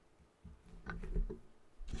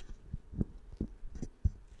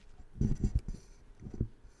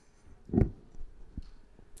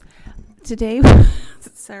Today,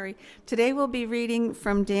 today we'll be reading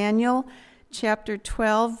from Daniel chapter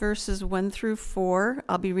 12, verses 1 through 4.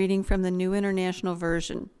 I'll be reading from the New International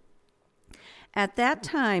Version. At that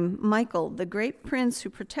time, Michael, the great prince who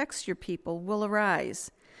protects your people, will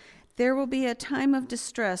arise. There will be a time of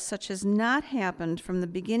distress such as not happened from the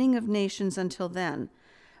beginning of nations until then.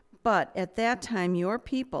 But at that time, your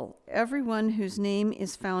people, everyone whose name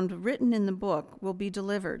is found written in the book, will be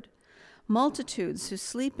delivered. Multitudes who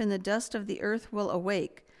sleep in the dust of the earth will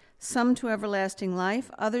awake, some to everlasting life,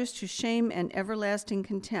 others to shame and everlasting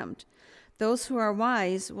contempt. Those who are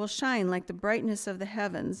wise will shine like the brightness of the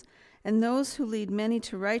heavens, and those who lead many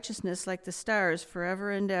to righteousness like the stars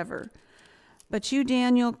forever and ever. But you,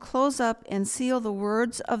 Daniel, close up and seal the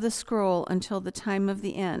words of the scroll until the time of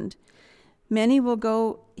the end. Many will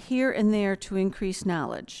go here and there to increase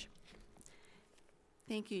knowledge.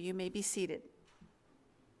 Thank you. You may be seated.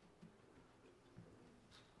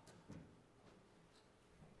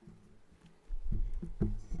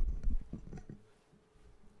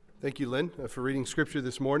 Thank you, Lynn, for reading Scripture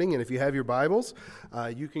this morning. And if you have your Bibles,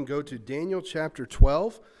 you can go to Daniel chapter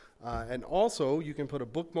 12. And also, you can put a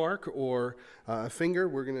bookmark or a finger.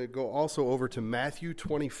 We're going to go also over to Matthew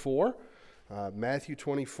 24. Matthew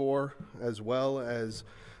 24, as well as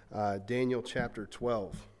Daniel chapter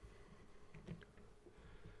 12.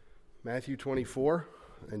 Matthew 24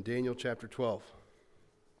 and Daniel chapter 12.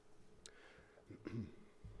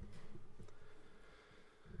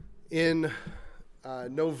 In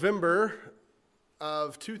November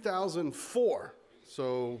of 2004,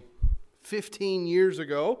 so 15 years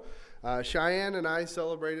ago, Cheyenne and I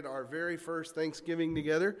celebrated our very first Thanksgiving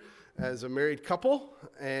together as a married couple,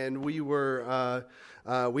 and we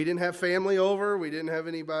didn't have family over, we didn't have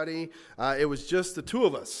anybody, it was just the two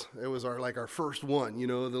of us. It was our first one, the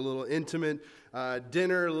little intimate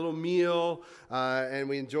dinner, a little meal, and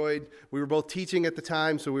we were both teaching at the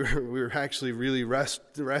time, so we were actually really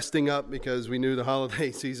resting up because we knew the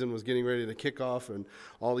holiday season was getting ready to kick off, and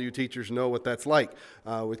all of you teachers know what that's like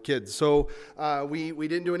with kids. So we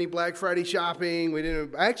didn't do any Black Friday shopping. We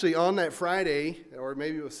didn't actually on that Friday, or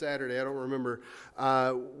maybe it was Saturday, I don't remember.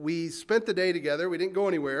 We spent the day together. We didn't go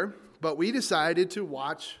anywhere, but we decided to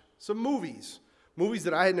watch some movies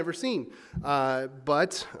that I had never seen.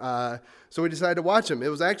 So we decided to watch them. It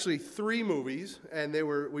was actually 3 movies, and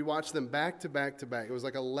we watched them back to back to back. It was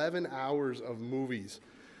like 11 hours of movies.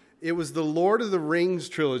 It was the Lord of the Rings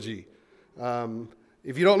trilogy.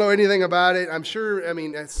 If you don't know anything about it, I'm sure,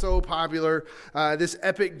 it's so popular. This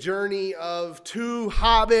epic journey of 2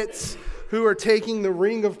 hobbits who are taking the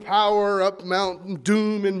Ring of Power up Mount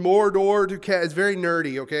Doom in Mordor to catch. It's very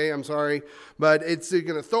nerdy, okay? I'm sorry. But it's going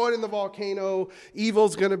to throw it in the volcano.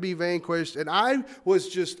 Evil's going to be vanquished. And I was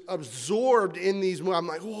just absorbed in these movies. I'm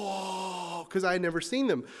like, whoa, because I had never seen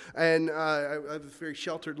them. And I have a very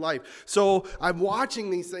sheltered life. So I'm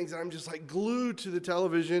watching these things, and I'm just like glued to the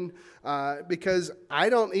television because I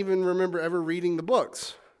don't even remember ever reading the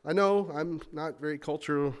books. I know I'm not very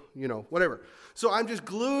cultural, whatever. So I'm just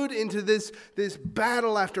glued into this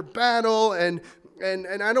battle after battle, and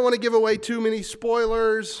I don't want to give away too many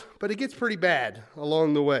spoilers, but it gets pretty bad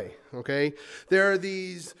along the way, okay? There are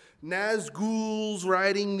these Nazguls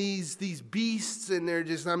riding these beasts, and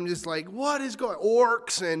I'm just like, what is going on?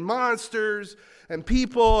 Orcs and monsters and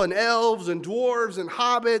people and elves and dwarves and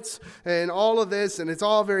hobbits and all of this, and it's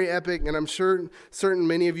all very epic, and I'm certain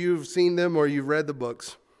many of you have seen them or you've read the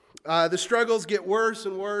books. The struggles get worse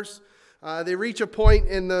and worse. They reach a point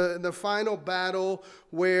in the final battle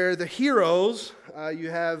where the heroes,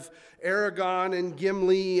 you have Aragorn and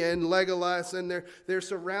Gimli and Legolas, and they're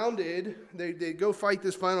surrounded. They go fight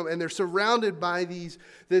this final, and they're surrounded by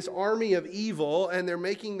this army of evil, and they're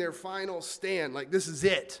making their final stand. Like, this is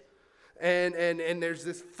it. And there's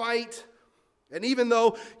this fight. And even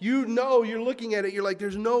though you're looking at it, you're like,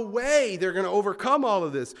 there's no way they're going to overcome all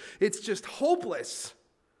of this. It's just hopeless.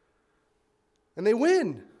 And they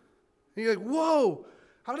win. And you're like, whoa,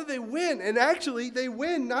 how did they win? And actually, they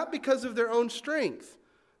win not because of their own strength.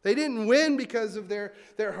 They didn't win because of their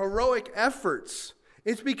heroic efforts.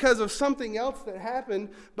 It's because of something else that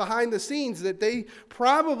happened behind the scenes that they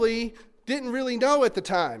probably didn't really know at the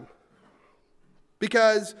time.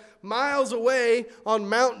 Because miles away on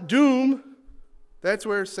Mount Doom, that's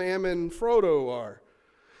where Sam and Frodo are.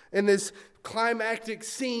 In this climactic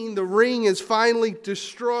scene, the ring is finally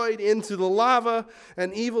destroyed into the lava,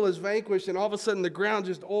 and evil is vanquished, and all of a sudden the ground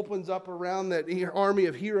just opens up around that army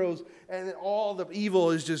of heroes, and all the evil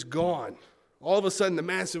is just gone. All of a sudden the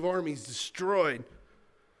massive army is destroyed.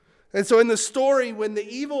 And so in the story, when the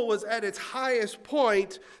evil was at its highest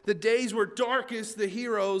point, the days were darkest, the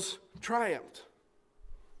heroes triumphed.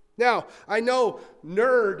 Now, I know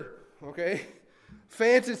nerd, okay,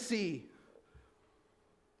 fantasy.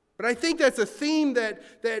 But I think that's a theme that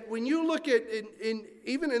when you look at,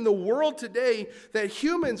 even in the world today, that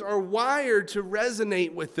humans are wired to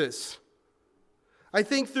resonate with this. I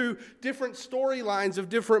think through different storylines of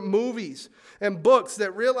different movies and books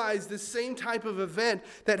that realize this same type of event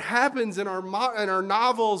that happens in our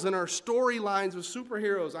novels and our storylines with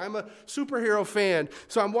superheroes. I'm a superhero fan,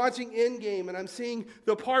 so I'm watching Endgame and I'm seeing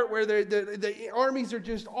the part where the armies are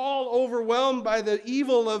just all overwhelmed by the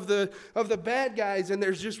evil of the bad guys, and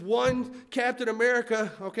there's just one Captain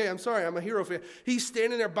America. Okay, I'm sorry, I'm a hero fan. He's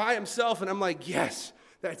standing there by himself, and I'm like, yes.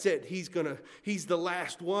 That's it. He's the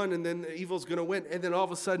last one, and then the evil's going to win. And then all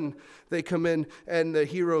of a sudden, they come in, and the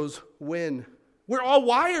heroes win. We're all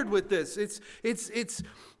wired with this.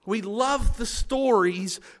 We love the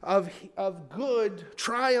stories of good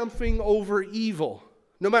triumphing over evil,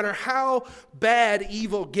 no matter how bad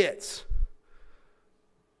evil gets.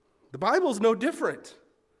 The Bible's no different.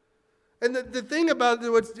 And the thing about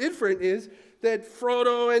what's different is that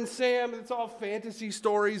Frodo and Sam, it's all fantasy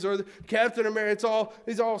stories, or Captain America,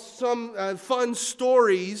 it's all some fun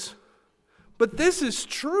stories. But this is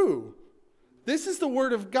true. This is the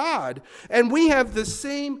Word of God. And we have the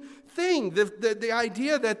same thing, the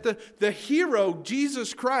idea that the hero,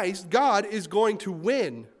 Jesus Christ, God, is going to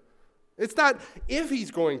win. It's not if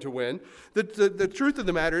he's going to win. The truth of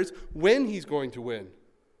the matter is when he's going to win.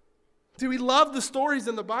 See, we love the stories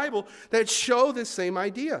in the Bible that show this same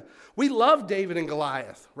idea. We love David and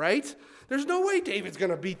Goliath, right? There's no way David's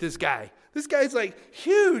going to beat this guy. This guy's like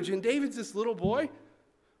huge, and David's this little boy.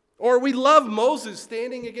 Or we love Moses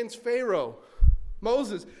standing against Pharaoh.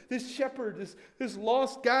 Moses, this shepherd, this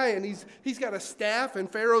lost guy, and he's got a staff,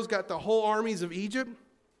 and Pharaoh's got the whole armies of Egypt.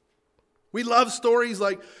 We love stories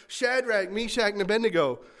like Shadrach, Meshach, and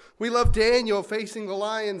Abednego. We love Daniel facing the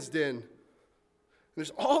lion's den.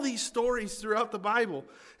 There's all these stories throughout the Bible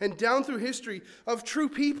and down through history of true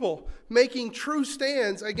people making true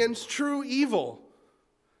stands against true evil.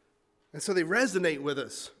 And so they resonate with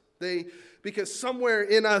us. Because somewhere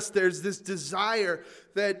in us there's this desire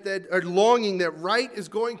that or longing that right is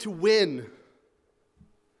going to win.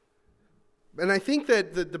 And I think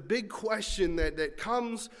that the big question that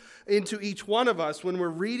comes into each one of us when we're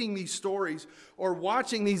reading these stories or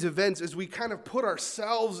watching these events is we kind of put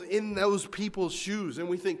ourselves in those people's shoes and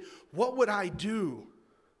we think, what would I do?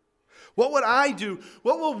 What would I do?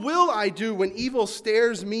 What will I do when evil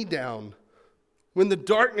stares me down? When the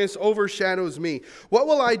darkness overshadows me? What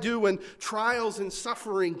will I do when trials and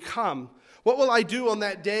suffering come? What will I do on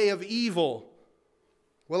that day of evil?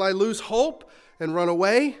 Will I lose hope and run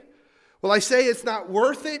away? Will I say it's not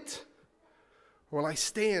worth it? Or will I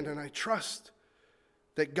stand and I trust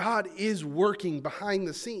that God is working behind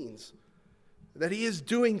the scenes, that he is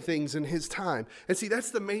doing things in his time? And see,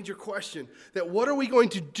 that's the major question, that what are we going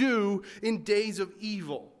to do in days of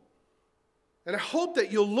evil? And I hope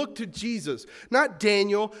that you'll look to Jesus, not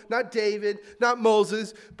Daniel, not David, not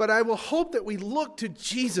Moses, but I will hope that we look to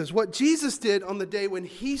Jesus, what Jesus did on the day when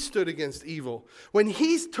he stood against evil, when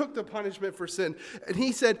he took the punishment for sin, and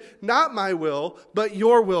he said, not my will, but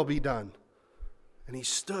your will be done. And he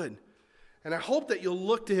stood. And I hope that you'll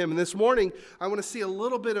look to him. And this morning, I want to see a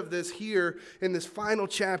little bit of this here in this final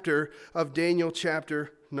chapter of Daniel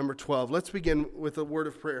chapter number 12. Let's begin with a word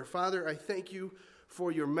of prayer. Father, I thank you for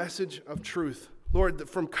your message of truth. Lord,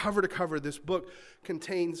 from cover to cover, this book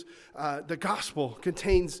contains the gospel,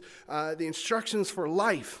 contains the instructions for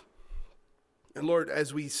life. And Lord,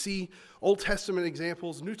 as we see Old Testament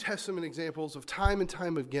examples, New Testament examples of time and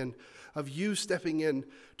time again, of you stepping in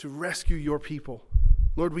to rescue your people.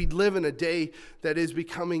 Lord, we live in a day that is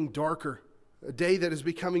becoming darker, a day that is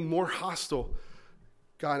becoming more hostile.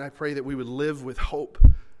 God, I pray that we would live with hope.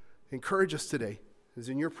 Encourage us today. It is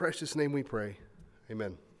in your precious name we pray.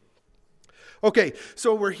 Amen. Okay,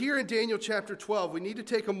 so we're here in Daniel chapter 12. We need to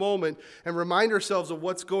take a moment and remind ourselves of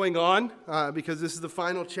what's going on because this is the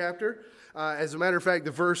final chapter. As a matter of fact,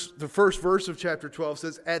 the first verse of chapter 12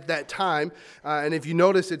 says, at that time. And if you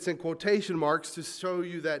notice, it's in quotation marks to show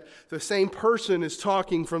you that the same person is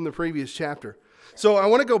talking from the previous chapter. So I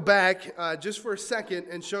want to go back just for a second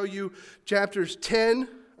and show you chapters 10,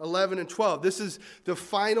 11, and 12. This is the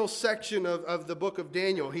final section of the book of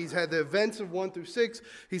Daniel. He's had the events of 1 through 6.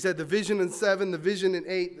 He's had the vision in 7, the vision in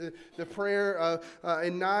 8, the prayer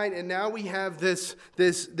in 9. And now we have this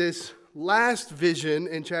last vision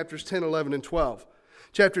in chapters 10, 11, and 12.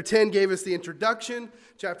 Chapter 10 gave us the introduction.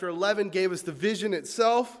 Chapter 11 gave us the vision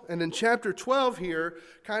itself. And then chapter 12 here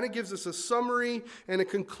kind of gives us a summary and a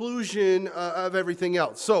conclusion of everything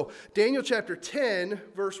else. So Daniel chapter 10,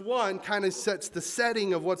 verse 1 kind of sets the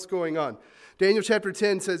setting of what's going on. Daniel chapter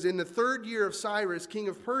 10 says, in the 3rd year of Cyrus, king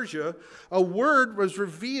of Persia, a word was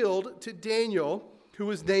revealed to Daniel,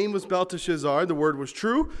 whose name was Belteshazzar. The word was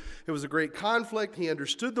true. It was a great conflict. He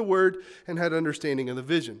understood the word and had understanding of the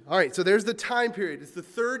vision. All right, so there's the time period. It's the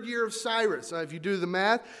 3rd year of Cyrus. Now, if you do the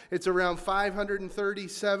math, it's around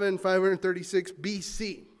 537, 536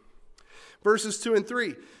 BC. Verses 2 and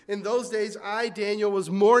 3. In those days, I, Daniel, was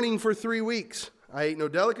mourning for 3 weeks. I ate no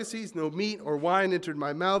delicacies, no meat or wine entered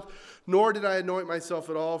my mouth, nor did I anoint myself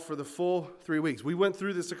at all for the full 3 weeks. We went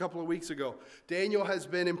through this a couple of weeks ago. Daniel has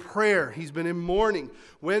been in prayer. He's been in mourning.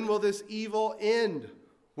 When will this evil end?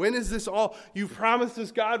 When is this all? You've promised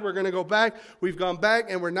us, God, we're going to go back. We've gone back,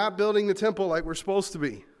 and we're not building the temple like we're supposed to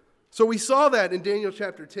be. So we saw that in Daniel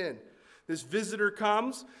chapter 10. This visitor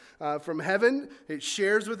comes from heaven. It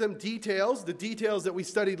shares with them details, the details that we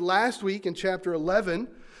studied last week in chapter 11.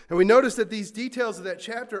 And we noticed that these details of that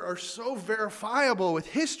chapter are so verifiable with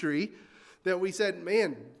history that we said,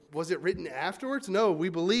 man, was it written afterwards? No, we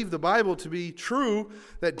believe the Bible to be true,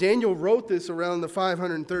 that Daniel wrote this around the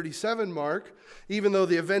 537 mark, even though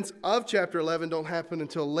the events of chapter 11 don't happen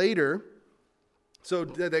until later. So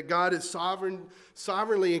that God is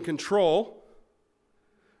sovereignly in control.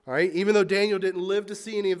 All right, even though Daniel didn't live to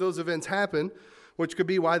see any of those events happen, which could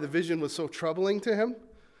be why the vision was so troubling to him.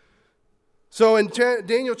 So in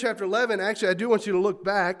Daniel chapter 11, actually, I do want you to look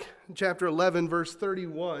back, chapter 11, verse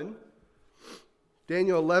 31.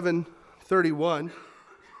 Daniel 11, 31.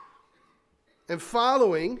 And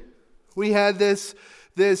following, we had this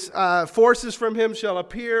forces from him shall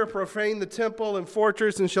appear, profane the temple and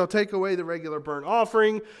fortress, and shall take away the regular burnt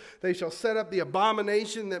offering. They shall set up the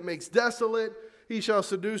abomination that makes desolate. He shall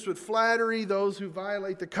seduce with flattery those who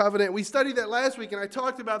violate the covenant. We studied that last week, and I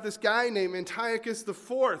talked about this guy named Antiochus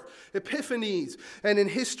IV, Epiphanes. And in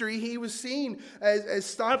history, he was seen as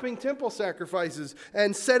stopping temple sacrifices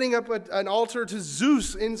and setting up an altar to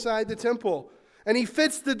Zeus inside the temple. And he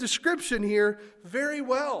fits the description here very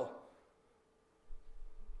well.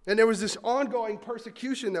 And there was this ongoing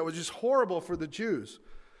persecution that was just horrible for the Jews.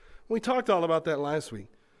 We talked all about that last week.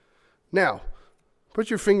 Now, put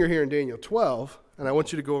your finger here in Daniel 12, and I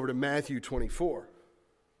want you to go over to Matthew 24.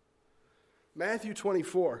 Matthew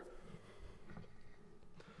 24.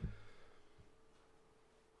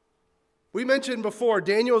 We mentioned before,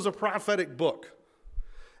 Daniel is a prophetic book.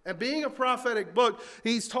 And being a prophetic book,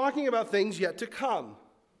 he's talking about things yet to come.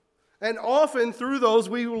 And often through those,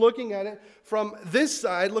 we were looking at it from this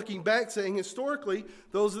side, looking back, saying historically,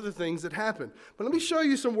 those are the things that happen. But let me show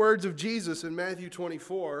you some words of Jesus in Matthew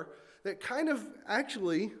 24 that kind of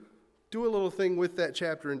actually do a little thing with that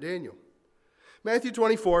chapter in Daniel. Matthew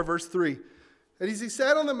 24, verse 3. And as he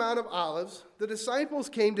sat on the Mount of Olives, the disciples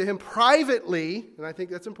came to him privately, and I think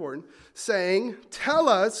that's important, saying, tell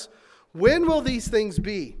us, when will these things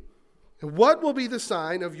be? And what will be the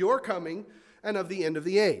sign of your coming and of the end of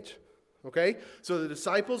the age? Okay, so the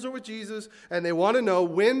disciples are with Jesus, and they want to know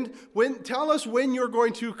tell us when you're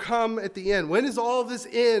going to come at the end. When is all this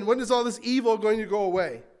end? When is all this evil going to go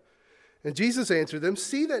away? And Jesus answered them,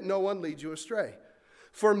 see that no one leads you astray.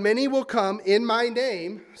 For many will come in my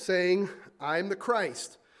name, saying, I am the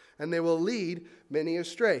Christ, and they will lead many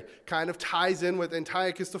astray. Kind of ties in with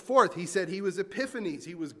Antiochus IV. He said he was Epiphanes.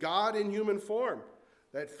 He was God in human form.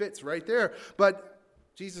 That fits right there. But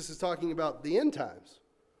Jesus is talking about the end times.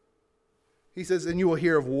 He says, and you will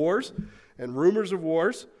hear of wars and rumors of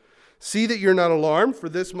wars. See that you're not alarmed, for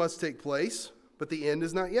this must take place, but the end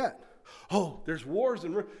is not yet. Oh, there's wars.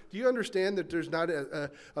 Do you understand that there's not a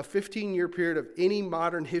 15-year period of any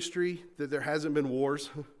modern history that there hasn't been wars?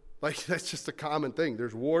 Like, that's just a common thing.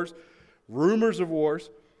 There's wars, rumors of wars.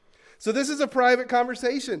 So this is a private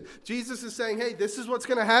conversation. Jesus is saying, hey, this is what's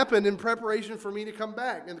going to happen in preparation for me to come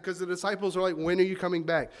back. And because the disciples are like, when are you coming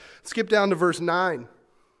back? Skip down to verse 9.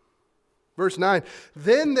 Verse 9,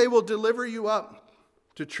 then they will deliver you up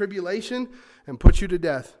to tribulation and put you to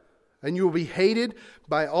death, and you will be hated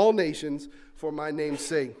by all nations for my name's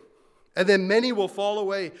sake. And then many will fall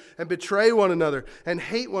away and betray one another and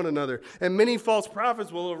hate one another, and many false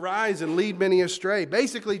prophets will arise and lead many astray.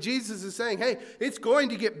 Basically, Jesus is saying, hey, it's going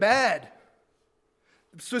to get bad.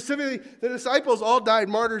 Specifically, the disciples all died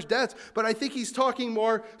martyrs' deaths, but I think he's talking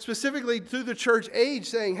more specifically to the church age,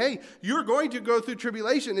 saying, hey, you're going to go through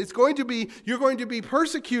tribulation. You're going to be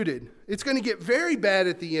persecuted. It's going to get very bad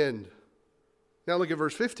at the end. Now look at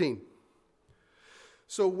verse 15.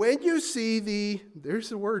 So when you see there's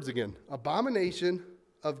the words again, abomination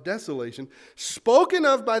of desolation, spoken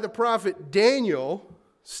of by the prophet Daniel,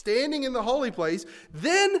 standing in the holy place,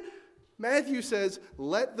 then Matthew says,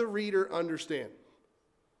 let the reader understand.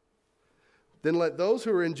 Then let those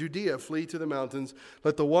who are in Judea flee to the mountains.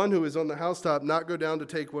 Let the one who is on the housetop not go down to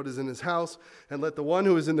take what is in his house. And let the one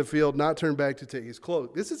who is in the field not turn back to take his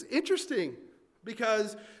cloak. This is interesting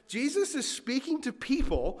because Jesus is speaking to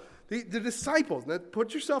people, the disciples. Now,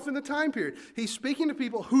 put yourself in the time period. He's speaking to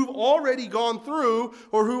people who've already gone through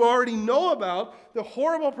or who already know about the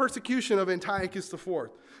horrible persecution of Antiochus IV.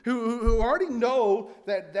 Who already know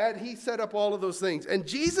that he set up all of those things. And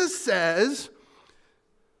Jesus says,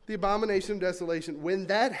 the abomination of desolation, when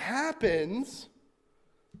that happens,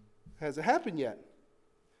 hasn't happened yet.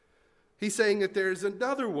 He's saying that there's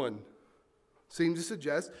another one. Seems to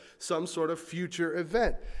suggest some sort of future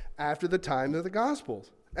event after the time of the Gospels.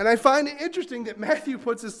 And I find it interesting that Matthew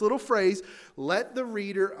puts this little phrase, let the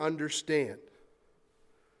reader understand.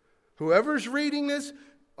 Whoever's reading this,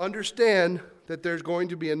 understand that there's going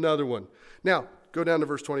to be another one. Now, go down to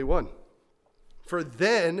verse 21. For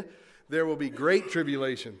then there will be great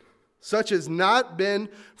tribulation, such has not been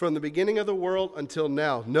from the beginning of the world until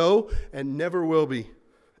now. No, and never will be.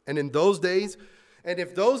 And in those days, and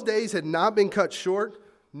if those days had not been cut short,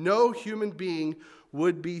 no human being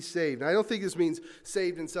would be saved. And I don't think this means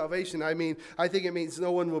saved in salvation. I think it means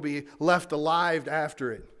no one will be left alive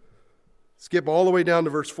after it. Skip all the way down to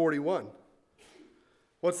verse 41.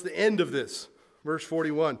 What's the end of this? Verse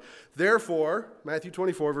 41. Therefore, Matthew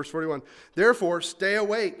 24, verse 41. Therefore, stay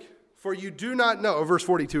awake, for you do not know. Verse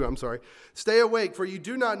 42, I'm sorry. Stay awake, for you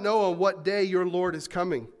do not know on what day your Lord is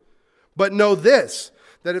coming. But know this,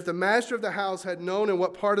 that if the master of the house had known in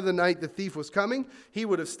what part of the night the thief was coming, he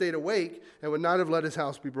would have stayed awake and would not have let his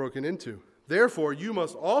house be broken into. Therefore, you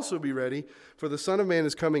must also be ready, for the Son of Man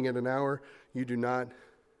is coming at an hour you do not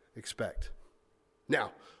expect.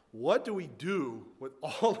 Now, what do we do with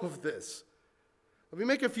all of this? Let me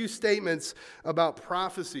make a few statements about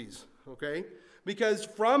prophecies, okay? Because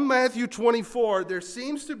from Matthew 24, there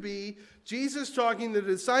seems to be Jesus talking to the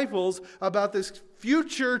disciples about this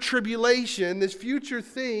future tribulation, this future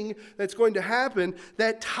thing that's going to happen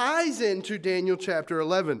that ties into Daniel chapter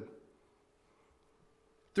 11.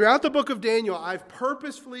 Throughout the book of Daniel, I've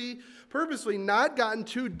purposefully not gotten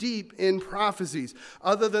too deep in prophecies,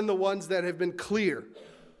 other than the ones that have been clear.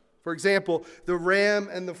 For example, the ram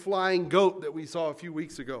and the flying goat that we saw a few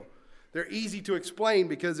weeks ago. They're easy to explain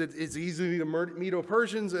because it's easy to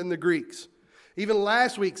Medo-Persians and the Greeks. Even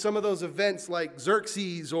last week, some of those events like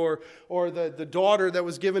Xerxes or the daughter that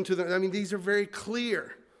was given to them, these are very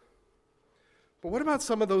clear. But what about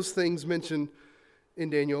some of those things mentioned in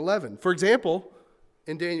Daniel 11? For example,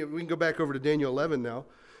 in Daniel, we can go back over to Daniel 11 now,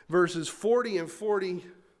 verses 40 to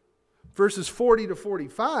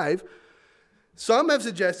 45, some have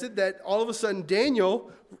suggested that all of a sudden Daniel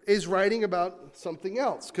is writing about something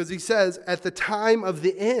else because he says, at the time of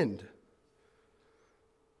the end.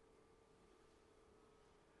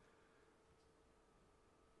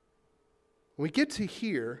 When we get to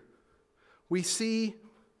here, we see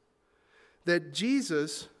that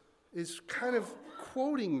Jesus is kind of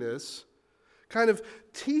quoting this, kind of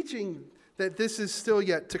teaching that this is still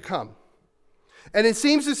yet to come. And it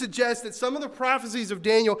seems to suggest that some of the prophecies of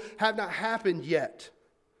Daniel have not happened yet.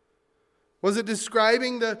 Was it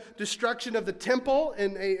describing the destruction of the temple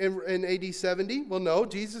in AD 70? Well, no.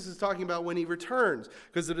 Jesus is talking about when he returns.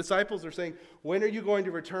 Because the disciples are saying, when are you going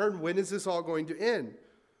to return? When is this all going to end?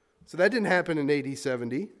 So that didn't happen in AD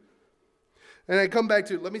 70. And I come back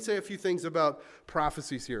to, let me say a few things about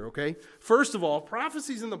prophecies here, okay? First of all,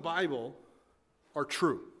 prophecies in the Bible are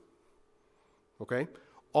true. Okay?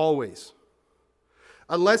 Always.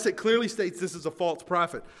 Unless it clearly states this is a false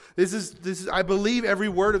prophet. This is I believe every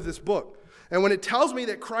word of this book. And when it tells me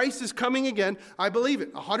that Christ is coming again, I believe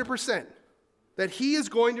it 100%. That he is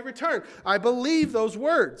going to return. I believe those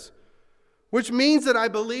words. Which means that I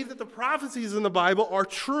believe that the prophecies in the Bible are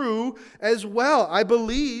true as well. I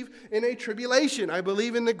believe in a tribulation. I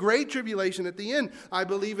believe in the great tribulation at the end. I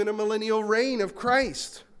believe in a millennial reign of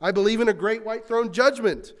Christ. I believe in a great white throne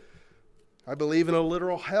judgment. I believe in a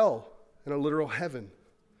literal hell and a literal heaven.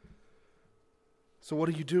 So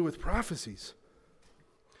what do you do with prophecies?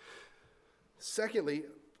 Secondly,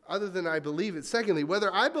 other than I believe it,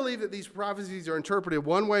 whether I believe that these prophecies are interpreted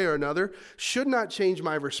one way or another should not change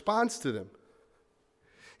my response to them.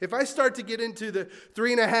 If I start to get into the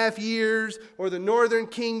 3.5 years or the northern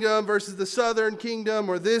kingdom versus the southern kingdom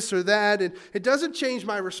or this or that, and it doesn't change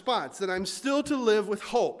my response, that I'm still to live with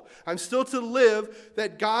hope. I'm still to live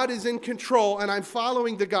that God is in control and I'm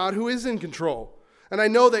following the God who is in control. And I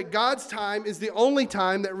know that God's time is the only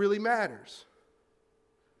time that really matters.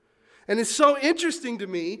 And it's so interesting to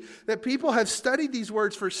me that people have studied these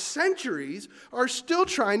words for centuries, are still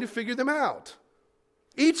trying to figure them out.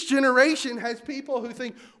 Each generation has people who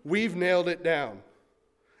think, we've nailed it down.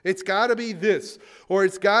 It's got to be this, or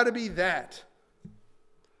it's got to be that.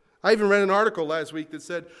 I even read an article last week that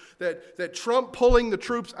said that Trump pulling the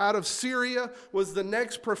troops out of Syria was the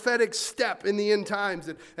next prophetic step in the end times,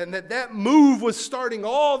 and that move was starting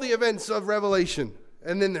all the events of Revelation.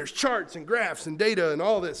 And then there's charts and graphs and data and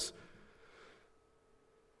all this.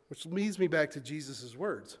 Which leads me back to Jesus'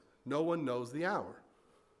 words. No one knows the hour.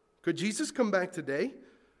 Could Jesus come back today?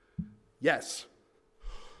 Yes.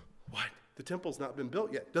 What? The temple's not been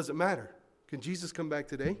built yet. Doesn't matter. Can Jesus come back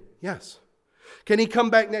today? Yes. Can he come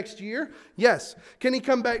back next year? Yes. Can he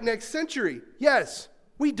come back next century? Yes.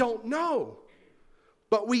 We don't know.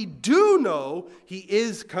 But we do know he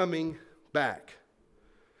is coming back.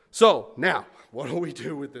 So now, what do we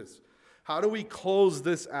do with this? How do we close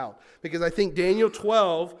this out? Because I think Daniel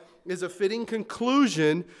 12 is a fitting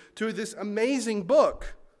conclusion to this amazing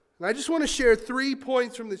book. And I just want to share 3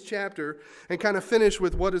 points from this chapter and kind of finish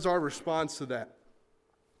with what is our response to that.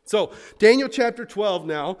 So, Daniel chapter 12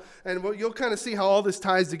 now, and you'll kind of see how all this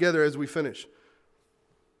ties together as we finish.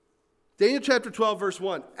 Daniel chapter 12, verse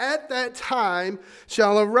 1. At that time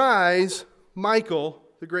shall arise Michael,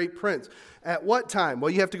 the great prince. At what time?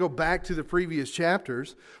 Well, you have to go back to the previous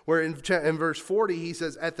chapters, where in verse 40 he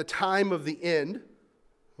says, at the time of the end.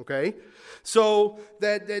 Okay? So,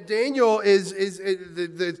 that Daniel is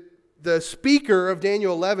the speaker of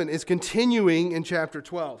Daniel 11 is continuing in chapter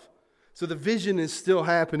 12. So the vision is still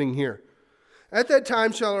happening here. At that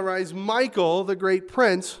time shall arise Michael, the great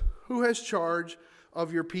prince, who has charge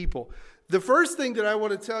of your people. The first thing that I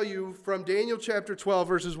want to tell you from Daniel chapter 12,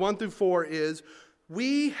 verses 1 through 4 is,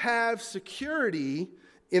 we have security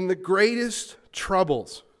in the greatest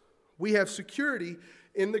troubles. We have security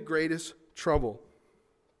in the greatest trouble.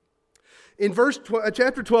 In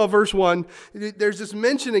chapter 12, verse 1, there's this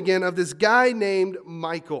mention again of this guy named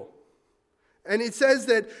Michael. And it says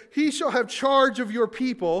that he shall have charge of your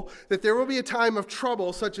people, that there will be a time of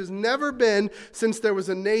trouble such as never been since there was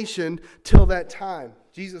a nation till that time.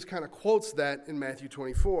 Jesus kind of quotes that in Matthew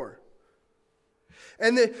 24.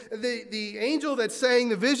 And the angel that's saying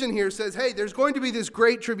the vision here says, hey, there's going to be this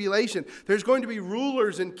great tribulation. There's going to be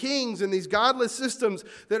rulers and kings and these godless systems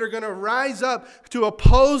that are going to rise up to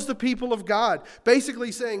oppose the people of God.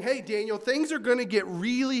 Basically saying, hey, Daniel, things are going to get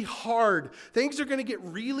really hard. Things are going to get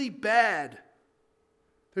really bad.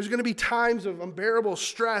 There's going to be times of unbearable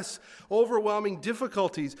stress, overwhelming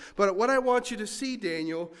difficulties. But what I want you to see,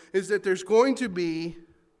 Daniel, is that there's going to be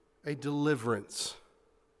a deliverance.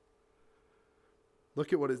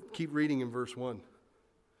 Look at keep reading in verse 1.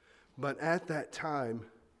 But at that time,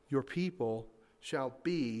 your people shall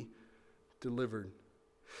be delivered.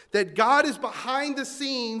 That God is behind the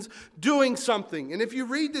scenes doing something. And if you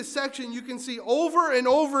read this section, you can see over and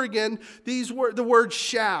over again the word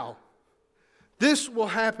shall. This will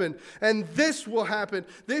happen, and this will happen.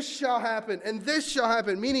 This shall happen, and this shall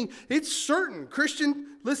happen. Meaning, it's certain.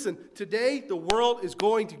 Christian, listen, today the world is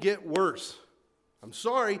going to get worse. I'm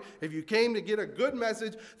sorry, if you came to get a good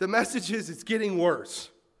message, the message is it's getting worse.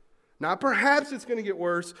 Not perhaps it's going to get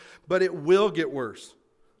worse, but it will get worse.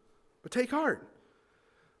 But take heart,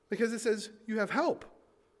 because it says you have help.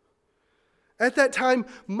 At that time,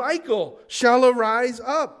 Michael shall arise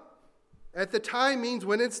up. At the time means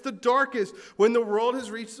when it's the darkest, when the world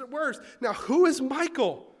has reached its worst. Now, who is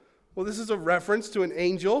Michael? Well, this is a reference to an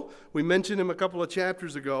angel. We mentioned him a couple of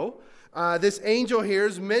chapters ago. This angel here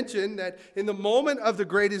is mentioned that in the moment of the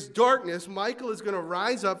greatest darkness, Michael is going to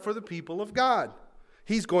rise up for the people of God.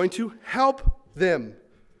 He's going to help them.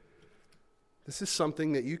 This is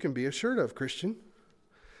something that you can be assured of, Christian.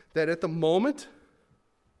 That at the moment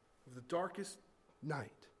of the darkest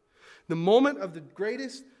night, the moment of the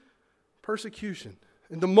greatest persecution,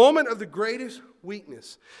 in the moment of the greatest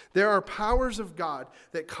weakness, there are powers of God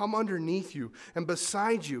that come underneath you and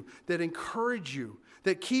beside you, that encourage you,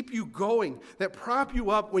 that keep you going, that prop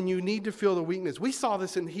you up when you need to feel the weakness. We saw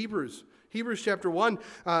this in Hebrews. Hebrews chapter 1,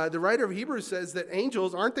 the writer of Hebrews says that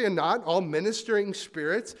angels, aren't they not all ministering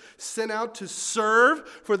spirits sent out to serve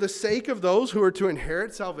for the sake of those who are to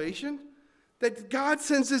inherit salvation? That God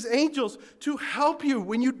sends his angels to help you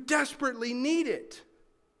when you desperately need it.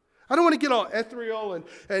 I don't want to get all ethereal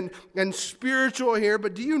and spiritual here,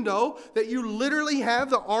 but do you know that you literally have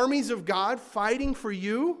the armies of God fighting for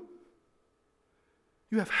you?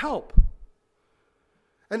 You have help.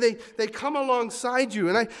 And they come alongside you.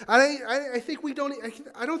 And I think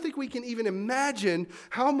I don't think we can even imagine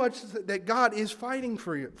how much that God is fighting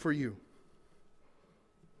for you.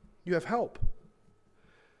 You have help.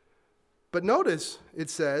 But notice, it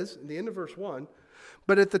says, in the end of verse 1,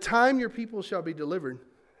 but at the time your people shall be delivered,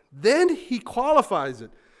 then he qualifies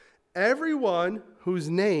it. Everyone whose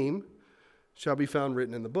name shall be found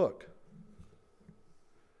written in the book.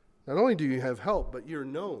 Not only do you have help, but you're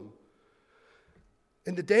known.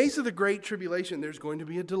 In the days of the Great Tribulation, there's going to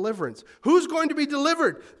be a deliverance. Who's going to be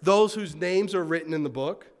delivered? Those whose names are written in the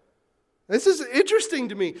book. This is interesting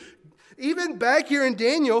to me. Even back here in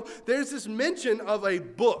Daniel, there's this mention of a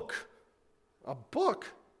book. A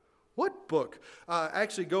book? What book?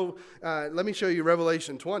 Let me show you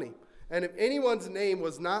Revelation 20. And if anyone's name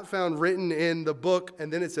was not found written in the book,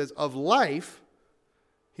 and then it says of life,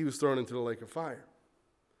 he was thrown into the lake of fire.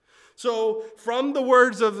 So from the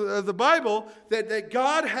words of the Bible, that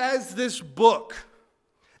God has this book.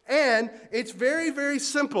 And it's very, very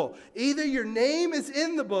simple. Either your name is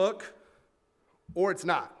in the book or it's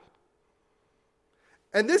not.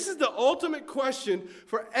 And this is the ultimate question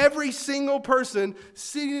for every single person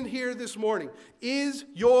sitting here this morning. Is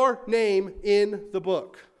your name in the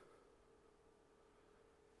book?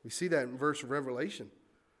 We see that in verse of Revelation,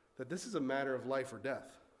 that this is a matter of life or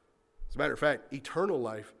death. As a matter of fact, eternal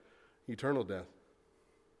life, eternal death.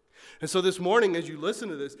 And so this morning, as you listen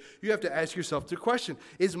to this, you have to ask yourself the question,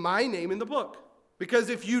 is my name in the book? Because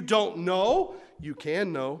if you don't know, you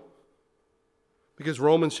can know. Because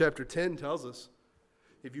Romans chapter 10 tells us,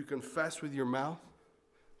 if you confess with your mouth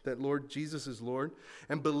that Lord Jesus is Lord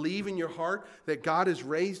and believe in your heart that God has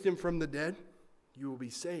raised him from the dead, you will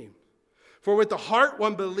be saved. For with the heart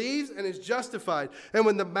one believes and is justified, and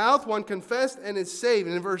with the mouth one confessed and is saved.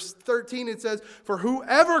 And in verse 13 it says, for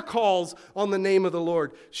whoever calls on the name of the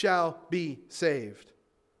Lord shall be saved.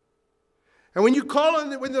 And when you call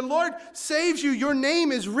on, when the Lord saves you, your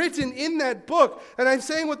name is written in that book. And I'm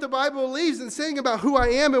saying what the Bible believes and saying about who I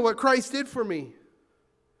am and what Christ did for me.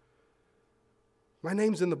 My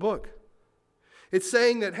name's in the book. It's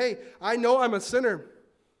saying that, hey, I know I'm a sinner.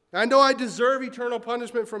 I know I deserve eternal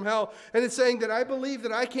punishment from hell. And it's saying that I believe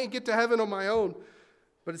that I can't get to heaven on my own.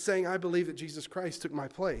 But it's saying I believe that Jesus Christ took my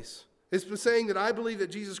place. It's saying that I believe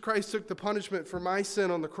that Jesus Christ took the punishment for my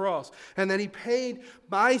sin on the cross. And that he paid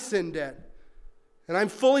my sin debt. And I'm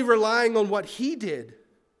fully relying on what he did.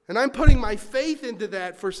 And I'm putting my faith into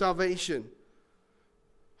that for salvation.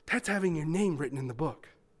 That's having your name written in the book.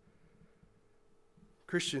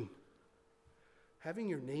 Christian, having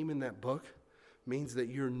your name in that book means that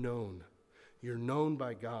you're known. You're known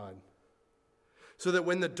by God. So that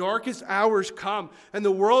when the darkest hours come and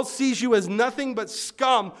the world sees you as nothing but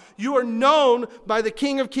scum, you are known by the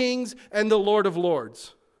King of Kings and the Lord of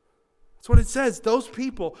Lords. That's what it says. Those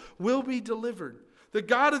people will be delivered. The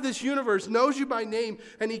God of this universe knows you by name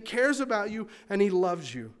and he cares about you and he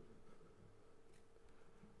loves you.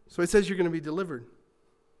 So it says you're going to be delivered.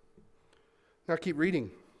 Now keep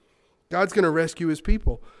reading. God's going to rescue his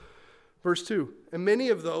people. Verse 2, and many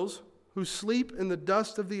of those who sleep in the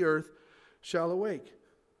dust of the earth shall awake.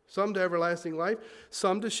 Some to everlasting life,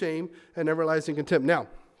 some to shame and everlasting contempt. Now,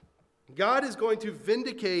 God is going to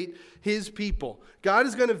vindicate his people. God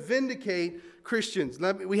is going to vindicate Christians.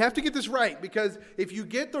 We have to get this right, because if you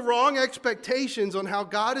get the wrong expectations on how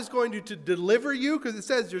God is going to deliver you, because it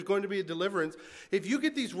says there's going to be a deliverance, if you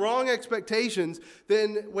get these wrong expectations,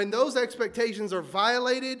 then when those expectations are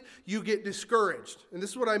violated, you get discouraged. And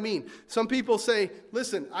this is what I mean. Some people say,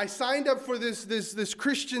 listen, I signed up for this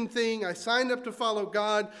Christian thing. I signed up to follow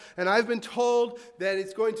God, and I've been told that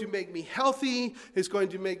it's going to make me healthy, it's going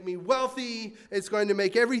to make me wealthy, it's going to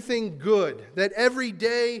make everything good, that every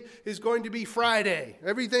day is going to be Friday.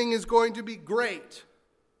 Everything is going to be great.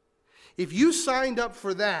 If you signed up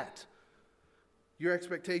for that, your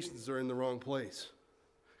expectations are in the wrong place.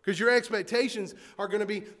 Because your expectations are going to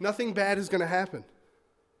be nothing bad is going to happen.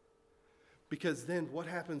 Because then what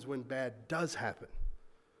happens when bad does happen?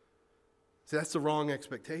 See, that's the wrong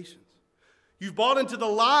expectations. You've bought into the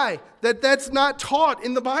lie that that's not taught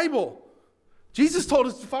in the Bible. Jesus told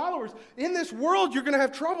his followers, in this world you're going to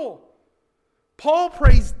have trouble. Paul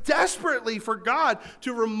prays desperately for God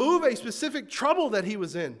to remove a specific trouble that he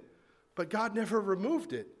was in. But God never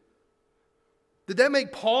removed it. Did that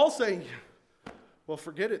make Paul say, well,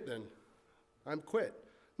 forget it then. I'm quit.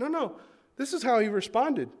 No. This is how he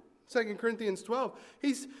responded. 2 Corinthians 12.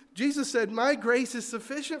 Jesus said, my grace is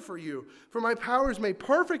sufficient for you, for my power is made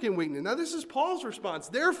perfect in weakness. Now this is Paul's response.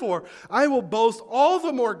 Therefore, I will boast all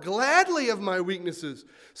the more gladly of my weaknesses,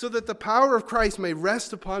 so that the power of Christ may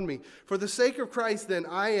rest upon me. For the sake of Christ, then,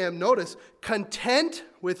 I am, notice, content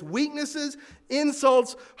with weaknesses,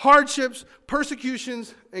 insults, hardships,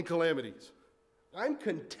 persecutions, and calamities. I'm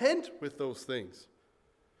content with those things.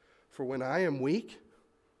 For when I am weak,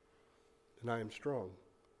 then I am strong.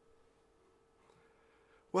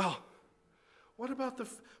 Well, what about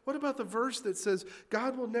the verse that says,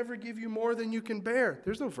 God will never give you more than you can bear?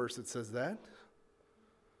 There's no verse that says that.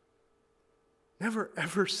 Never,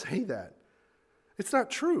 ever say that. It's not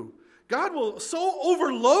true. God will so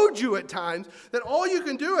overload you at times that all you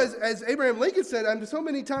can do, as Abraham Lincoln said, I'm so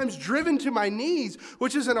many times driven to my knees,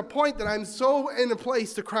 which is in a point that I'm so in a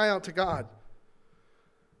place to cry out to God.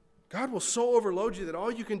 God will so overload you that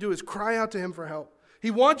all you can do is cry out to him for help.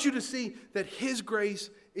 He wants you to see that his grace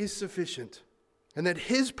is sufficient and that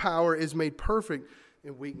his power is made perfect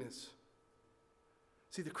in weakness.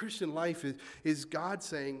 See, the Christian life is God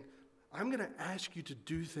saying, I'm going to ask you to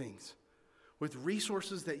do things with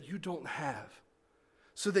resources that you don't have,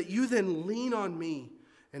 so that you then lean on me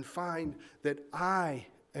and find that I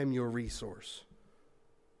am your resource.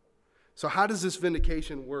 So how does this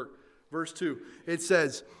vindication work? Verse 2, it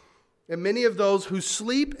says, and many of those who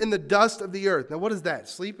sleep in the dust of the earth. Now what is that?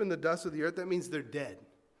 Sleep in the dust of the earth? That means they're dead.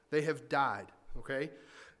 They have died, okay?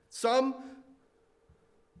 Some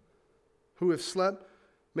who have slept,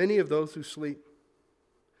 many of those who sleep.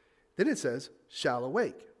 Then it says, shall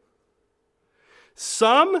awake.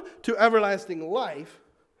 Some to everlasting life,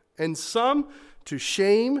 and some to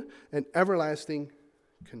shame and everlasting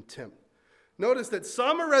contempt. Notice that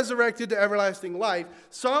some are resurrected to everlasting life,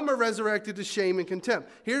 some are resurrected to shame and contempt.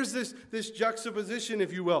 Here's this juxtaposition,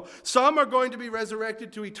 if you will. Some are going to be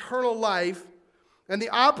resurrected to eternal life, and the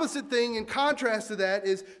opposite thing in contrast to that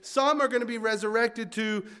is some are going to be resurrected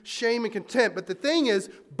to shame and contempt. But the thing is,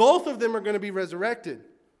 both of them are going to be resurrected.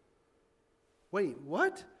 Wait,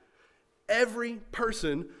 what? Every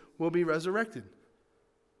person will be resurrected.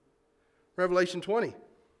 Revelation 20.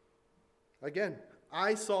 Again,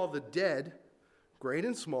 I saw the dead, great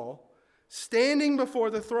and small, standing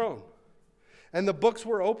before the throne, and the books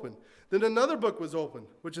were opened. Then another book was opened,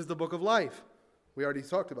 which is the book of life. We already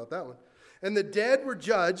talked about that one. And the dead were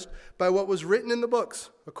judged by what was written in the books,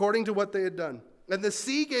 according to what they had done. And the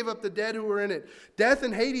sea gave up the dead who were in it. Death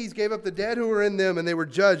and Hades gave up the dead who were in them, and they were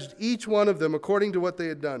judged, each one of them, according to what they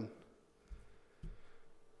had done.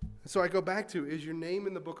 So I go back to, is your name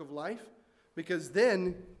in the book of life? Because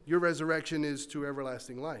then your resurrection is to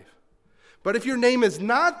everlasting life. But if your name is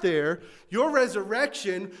not there, your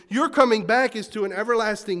resurrection, your coming back is to an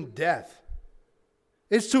everlasting death.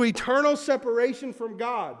 It's to eternal separation from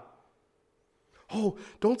God. Oh,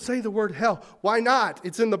 don't say the word hell. Why not?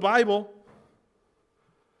 It's in the Bible.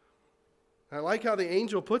 I like how the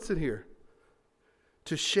angel puts it here.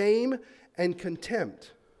 To shame and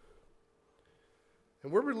contempt.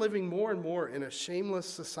 And we're living more and more in a shameless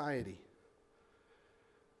society.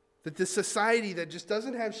 That this society that just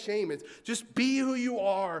doesn't have shame. It's just be who you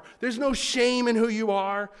are. There's no shame in who you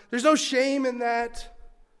are. There's no shame in that.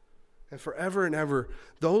 And forever and ever,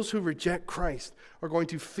 those who reject Christ are going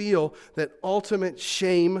to feel that ultimate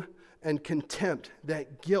shame and contempt,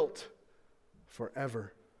 that guilt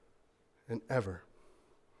forever and ever.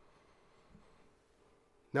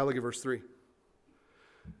 Now look at verse 3.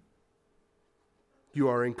 You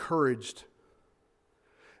are encouraged.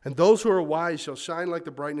 And those who are wise shall shine like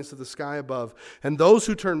the brightness of the sky above. And those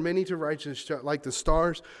who turn many to righteousness like the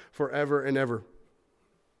stars forever and ever.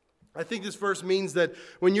 I think this verse means that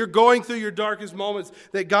when you're going through your darkest moments,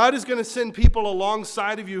 that God is going to send people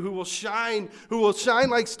alongside of you who will shine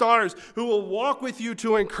like stars, who will walk with you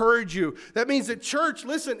to encourage you. That means that church,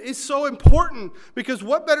 listen, is so important, because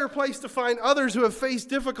what better place to find others who have faced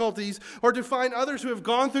difficulties, or to find others who have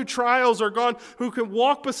gone through trials, or who can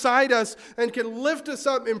walk beside us and can lift us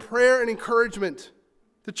up in prayer and encouragement.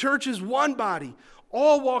 The church is one body,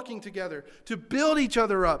 all walking together to build each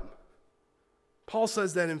other up. Paul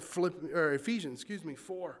says that in Ephesians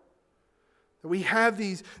 4. That we have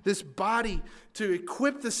this body to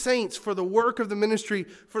equip the saints for the work of the ministry,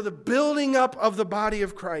 for the building up of the body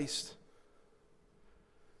of Christ.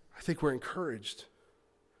 I think we're encouraged.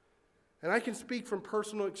 And I can speak from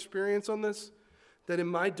personal experience on this, that in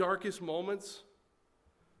my darkest moments,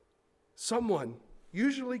 someone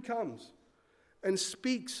usually comes and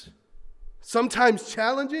speaks, sometimes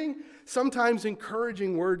challenging, sometimes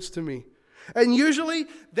encouraging words to me. And usually,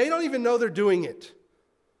 they don't even know they're doing it.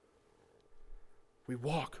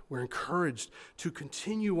 We're encouraged to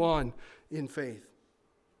continue on in faith.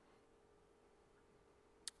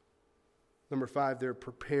 Number 5, they're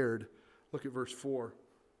prepared. Look at verse 4.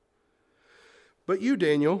 But you,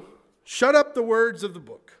 Daniel, shut up the words of the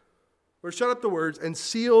book. Or shut up the words and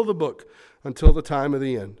seal the book until the time of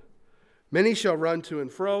the end. Many shall run to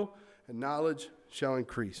and fro, and knowledge shall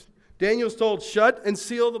increase. Daniel's told, shut and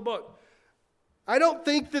seal the book. I don't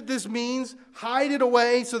think that this means hide it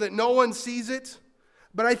away so that no one sees it.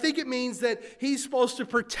 But I think it means that he's supposed to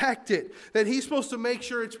protect it, that he's supposed to make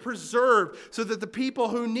sure it's preserved so that the people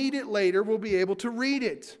who need it later will be able to read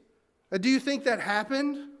it. Do you think that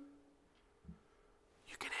happened?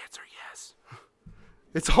 You can answer yes.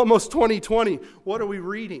 It's almost 2020. What are we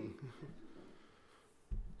reading?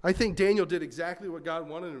 I think Daniel did exactly what God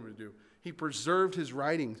wanted him to do. He preserved his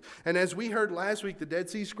writings. And as we heard last week, the Dead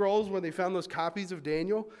Sea Scrolls, when they found those copies of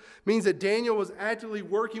Daniel, means that Daniel was actively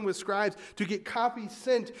working with scribes to get copies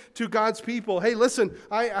sent to God's people. Hey, listen,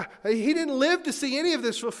 he didn't live to see any of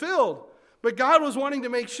this fulfilled. But God was wanting to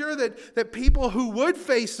make sure that people who would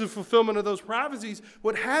face the fulfillment of those prophecies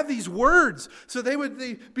would have these words so they would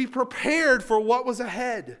be prepared for what was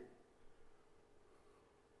ahead.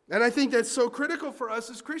 And I think that's so critical for us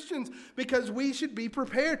as Christians because we should be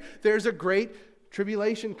prepared. There's a great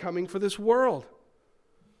tribulation coming for this world.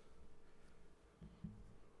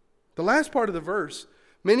 The last part of the verse,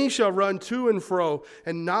 many shall run to and fro,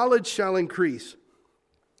 and knowledge shall increase.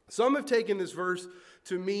 Some have taken this verse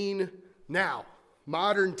to mean now,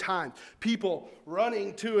 modern times, people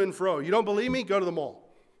running to and fro. You don't believe me? Go to the mall.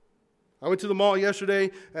 I went to the mall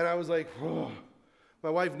yesterday, and I was like, oh. My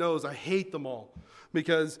wife knows I hate the mall.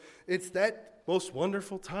 Because it's that most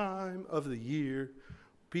wonderful time of the year.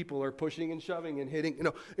 People are pushing and shoving and hitting.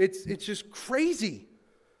 It's just crazy.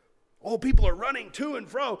 Oh, people are running to and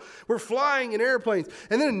fro. We're flying in airplanes.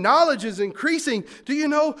 And then knowledge is increasing. Do you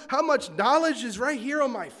know how much knowledge is right here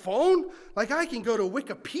on my phone? Like I can go to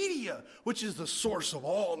Wikipedia, which is the source of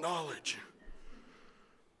all knowledge.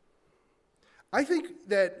 I think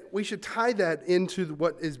that we should tie that into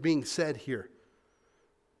what is being said here.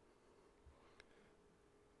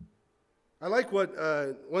 I like what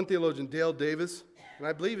one theologian, Dale Davis, and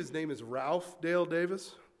I believe his name is Ralph Dale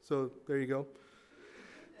Davis, so there you go,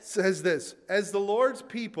 says this: as the Lord's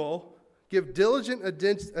people give diligent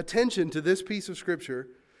attention to this piece of Scripture,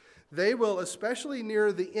 they will, especially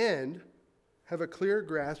near the end, have a clear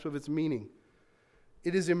grasp of its meaning.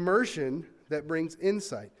 It is immersion that brings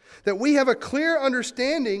insight. That we have a clear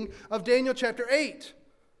understanding of Daniel chapter 8.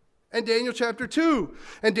 And Daniel chapter 2,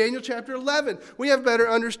 and Daniel chapter 11. We have better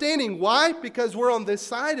understanding. Why? Because we're on this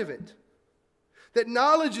side of it. That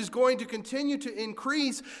knowledge is going to continue to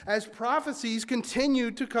increase as prophecies continue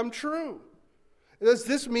to come true. Does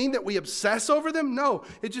this mean that we obsess over them? No.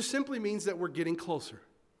 It just simply means that we're getting closer.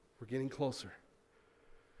 We're getting closer.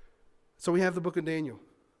 So we have the book of Daniel.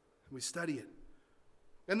 And we study it.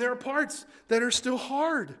 And there are parts that are still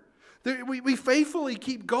hard. We faithfully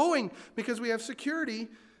keep going because we have security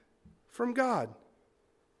from God.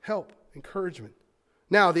 Help, encouragement.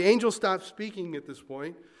 Now, the angel stops speaking at this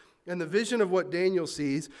point, and the vision of what Daniel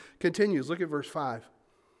sees continues. Look at verse 5.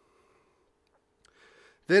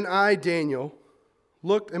 Then I, Daniel,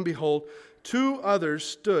 looked, and behold, two others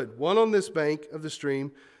stood, one on this bank of the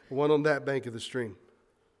stream, and one on that bank of the stream.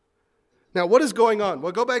 Now, what is going on?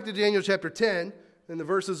 Well, go back to Daniel chapter 10, and the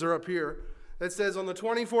verses are up here. That says, on the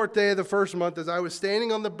 24th day of the first month, as I was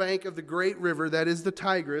standing on the bank of the great river, that is the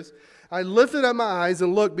Tigris, I lifted up my eyes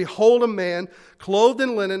and looked, behold, a man clothed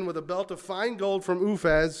in linen with a belt of fine gold from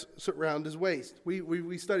Uphaz around his waist.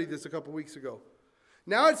 We studied this a couple weeks ago.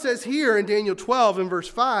 Now it says here in Daniel 12 in verse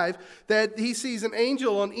 5 that he sees an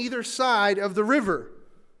angel on either side of the river.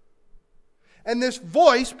 And this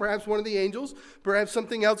voice, perhaps one of the angels, perhaps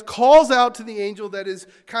something else, calls out to the angel that is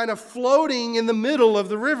kind of floating in the middle of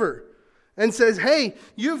the river. And says, hey,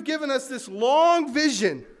 you've given us this long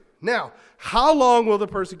vision. Now, how long will the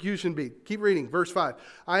persecution be? Keep reading, verse 5.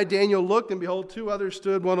 I, Daniel, looked, and behold, two others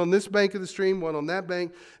stood, one on this bank of the stream, one on that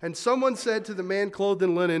bank. And someone said to the man clothed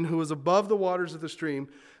in linen, who was above the waters of the stream,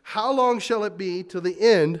 how long shall it be till the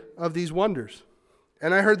end of these wonders?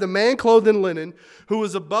 And I heard the man clothed in linen, who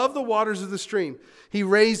was above the waters of the stream. He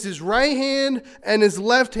raised his right hand and his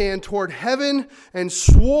left hand toward heaven and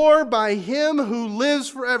swore by him who lives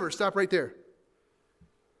forever. Stop right there.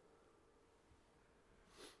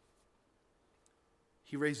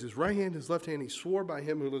 He raised his right hand, his left hand. He swore by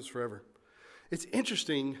him who lives forever. It's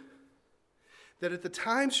interesting that at the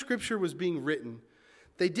time Scripture was being written,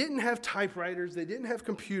 they didn't have typewriters, they didn't have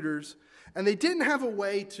computers, and they didn't have a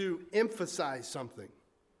way to emphasize something,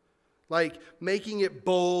 like making it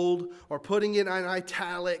bold or putting it in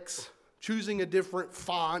italics, choosing a different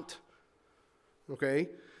font, okay?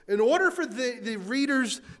 In order for the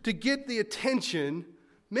readers to get the attention,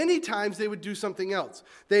 many times they would do something else.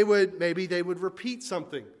 Maybe they would repeat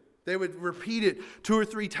something. They would repeat it 2 or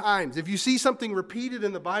 3 times. If you see something repeated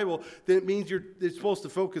in the Bible, then it means you're supposed to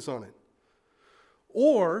focus on it.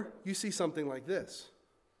 Or you see something like this.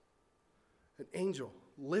 An angel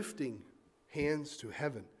lifting hands to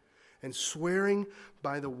heaven and swearing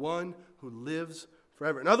by the one who lives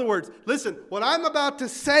forever. In other words, listen, what I'm about to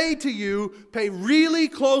say to you, pay really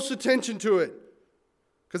close attention to it.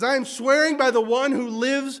 Because I am swearing by the one who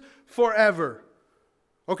lives forever.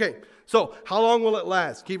 Okay, so how long will it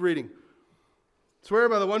last? Keep reading. Swear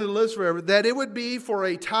by the one who lives forever that it would be for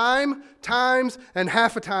a time, times, and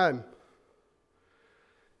half a time.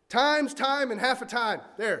 Times, time, and half a time.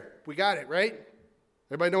 There, we got it, right?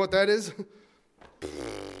 Everybody know what that is?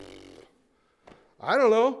 I don't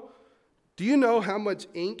know. Do you know how much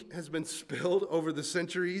ink has been spilled over the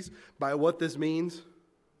centuries by what this means?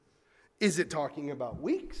 Is it talking about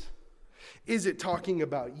weeks? Is it talking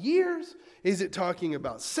about years? Is it talking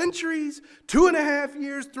about centuries? 2.5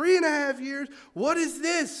 years? 3.5 years? What is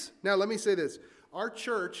this? Now, let me say this. Our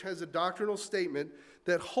church has a doctrinal statement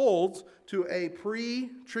that holds to a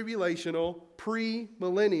pre-tribulational,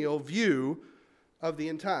 pre-millennial view of the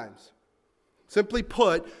end times. Simply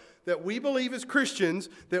put, that we believe as Christians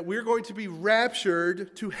that we're going to be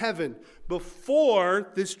raptured to heaven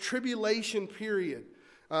before this tribulation period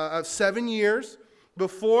of 7 years,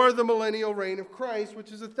 before the millennial reign of Christ,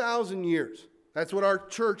 which is 1,000 years. That's what our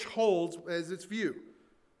church holds as its view.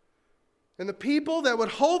 And the people that would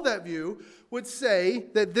hold that view would say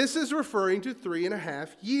that this is referring to 3.5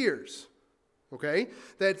 years. Okay?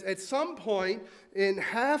 That at some point in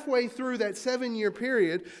halfway through that 7-year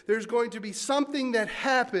period, there's going to be something that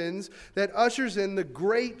happens that ushers in the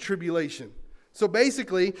Great Tribulation. So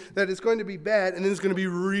basically, that it's going to be bad and then it's going to be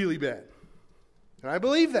really bad. And I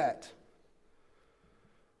believe that.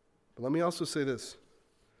 But let me also say this.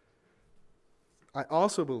 I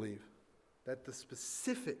also believe that the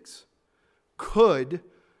specifics could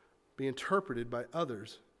be interpreted by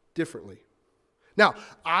others differently. Now,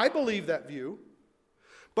 I believe that view,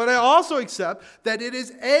 but I also accept that it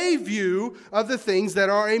is a view of the things that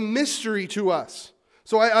are a mystery to us.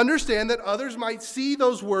 So I understand that others might see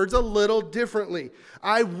those words a little differently.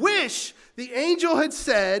 I wish the angel had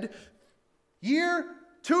said, year,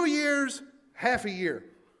 2 years, half a year.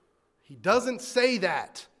 He doesn't say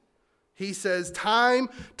that. He says time,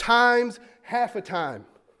 times, half a time.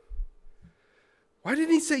 Why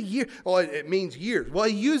didn't he say year? Well, it means years. Well,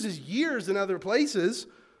 he uses years in other places,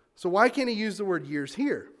 so why can't he use the word years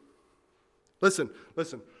here? Listen.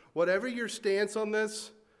 Whatever your stance on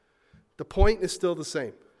this, the point is still the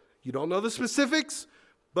same. You don't know the specifics,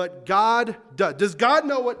 but God does. Does God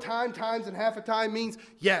know what time, times, and half a time means?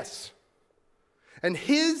 Yes. And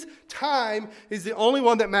his time is the only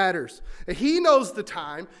one that matters. He knows the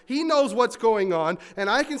time. He knows what's going on. And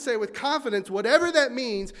I can say with confidence, whatever that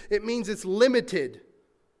means, it means it's limited.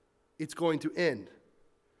 It's going to end.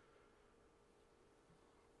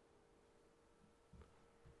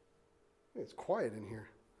 It's quiet in here.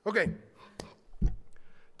 Okay.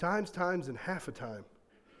 Times, and half a time.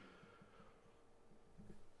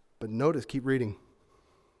 But notice, keep reading.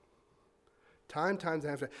 Time, times,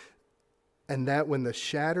 and half a time. And that when the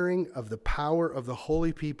shattering of the power of the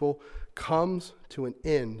holy people comes to an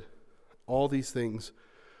end, all these things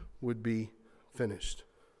would be finished.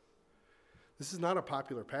 This is not a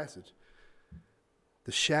popular passage.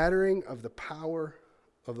 The shattering of the power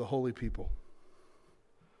of the holy people.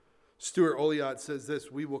 Stuart Olyott says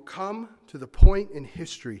this: we will come to the point in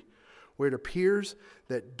history where it appears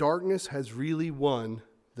that darkness has really won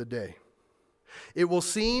the day. It will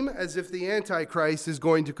seem as if the Antichrist is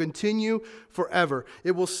going to continue forever.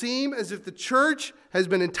 It will seem as if the church has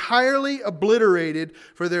been entirely obliterated,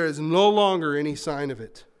 for there is no longer any sign of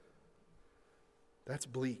it. That's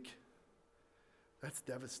bleak. That's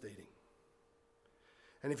devastating.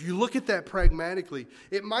 And if you look at that pragmatically,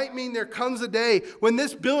 it might mean there comes a day when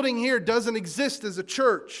this building here doesn't exist as a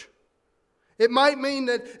church. It might mean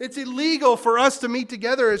that it's illegal for us to meet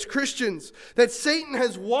together as Christians, that Satan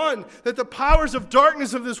has won, that the powers of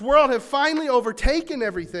darkness of this world have finally overtaken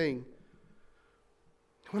everything.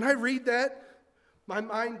 When I read that, my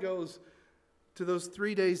mind goes to those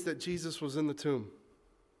 3 days that Jesus was in the tomb.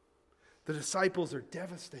 The disciples are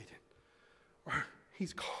devastated.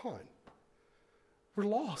 He's gone. We're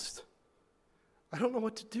lost. I don't know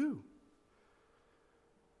what to do.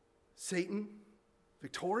 Satan,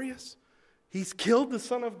 victorious. He's killed the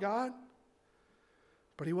Son of God.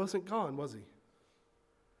 But he wasn't gone, was he?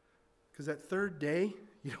 Because that third day,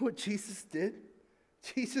 you know what Jesus did?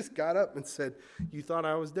 Jesus got up and said, "You thought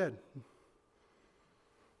I was dead."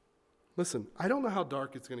 Listen, I don't know how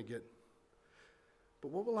dark it's going to get.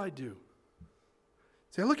 But what will I do?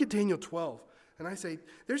 See, I look at Daniel 12, and I say,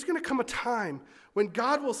 there's going to come a time when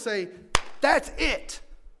God will say, that's it.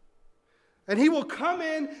 And he will come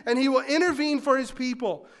in and he will intervene for his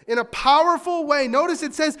people in a powerful way. Notice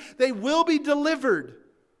it says they will be delivered.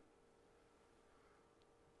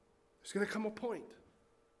 There's going to come a point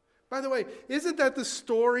By the way, isn't that the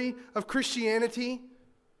story of Christianity?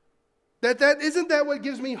 Isn't that what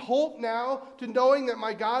gives me hope now, to knowing that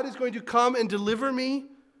my God is going to come and deliver me?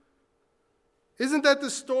 Isn't that the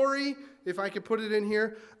story, if I could put it in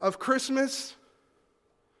here, of Christmas?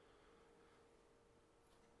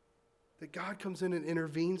 That God comes in and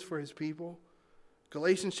intervenes for his people.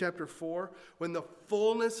 Galatians chapter 4, when the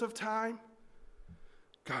fullness of time,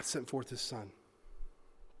 God sent forth his Son,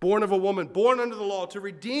 born of a woman, born under the law, to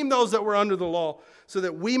redeem those that were under the law, so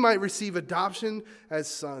that we might receive adoption as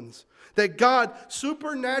sons. That God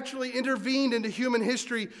supernaturally intervened into human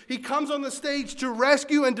history. He comes on the stage to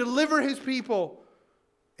rescue and deliver his people.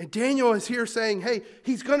 And Daniel is here saying, hey,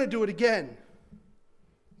 he's going to do it again.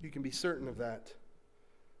 You can be certain of that.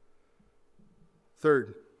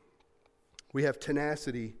 Third, we have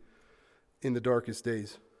tenacity in the darkest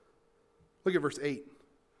days. Look at verse 8.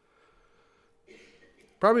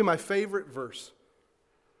 Probably my favorite verse.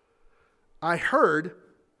 I heard,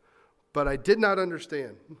 but I did not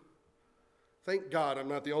understand. Thank God I'm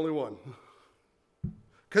not the only one.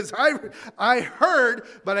 Because I heard,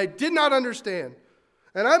 but I did not understand.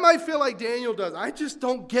 And I might feel like Daniel does. I just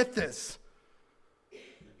don't get this.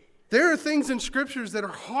 There are things in scriptures that are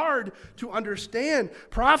hard to understand.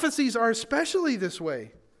 Prophecies are especially this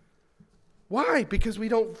way. Why? Because we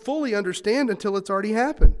don't fully understand until it's already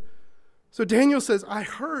happened. So Daniel says, I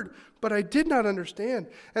heard, but I did not understand.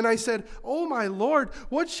 And I said, oh my Lord,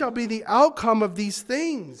 what shall be the outcome of these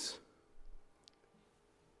things?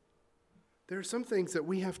 There are some things that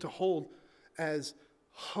we have to hold as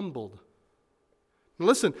humbled. Now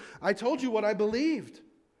listen, I told you what I believed.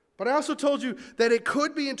 But I also told you that it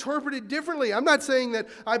could be interpreted differently. I'm not saying that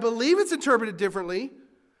I believe it's interpreted differently,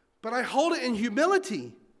 but I hold it in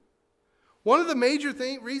humility. One of the major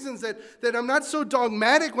reasons that I'm not so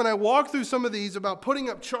dogmatic when I walk through some of these about putting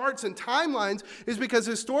up charts and timelines is because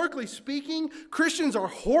historically speaking, Christians are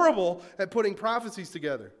horrible at putting prophecies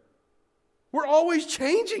together. We're always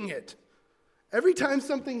changing it. Every time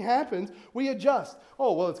something happens, we adjust.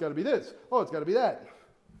 Oh, well, it's got to be this. Oh, it's got to be that.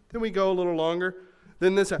 Then we go a little longer.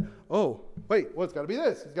 Then this, oh, wait, well, it's got to be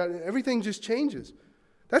this. Everything just changes.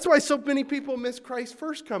 That's why so many people miss Christ's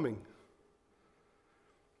first coming.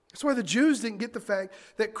 That's why the Jews didn't get the fact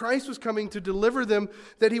that Christ was coming to deliver them,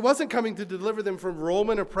 that he wasn't coming to deliver them from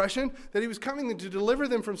Roman oppression, that he was coming to deliver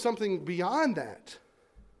them from something beyond that.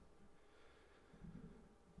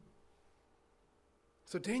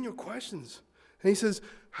 So Daniel questions, and he says,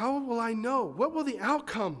 how will I know? What will the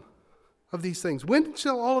outcome of these things? When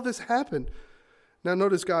shall all of this happen? Now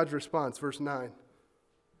notice God's response, verse 9.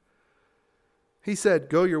 He said,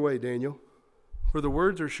 go your way, Daniel, for the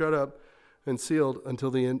words are shut up and sealed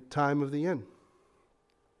until the time of the end.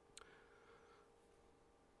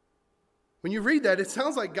 When you read that, it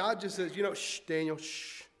sounds like God just says, shh, Daniel,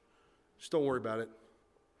 shh. Just don't worry about it.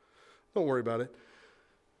 Don't worry about it.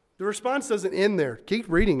 The response doesn't end there. Keep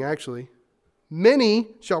reading, actually. Many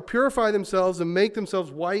shall purify themselves and make themselves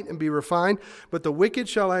white and be refined, but the wicked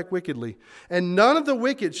shall act wickedly. And none of the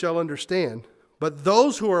wicked shall understand, but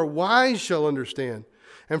those who are wise shall understand.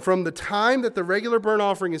 And from the time that the regular burnt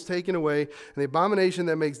offering is taken away and the abomination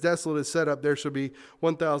that makes desolate is set up, there shall be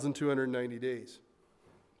 1,290 days.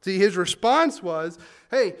 See, his response was,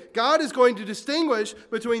 hey, God is going to distinguish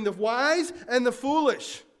between the wise and the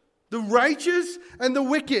foolish, the righteous and the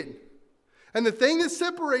wicked. And the thing that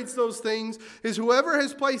separates those things is whoever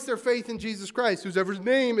has placed their faith in Jesus Christ, whoever's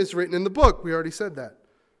name is written in the book. We already said that.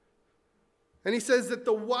 And he says that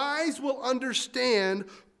the wise will understand,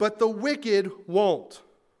 but the wicked won't.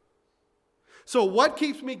 So what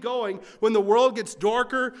keeps me going when the world gets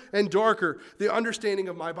darker and darker? The understanding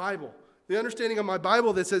of my Bible. The understanding of my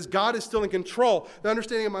Bible that says God is still in control. The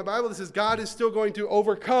understanding of my Bible that says God is still going to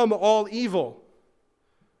overcome all evil.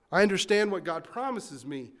 I understand what God promises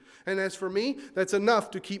me. And as for me, that's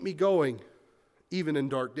enough to keep me going, even in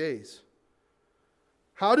dark days.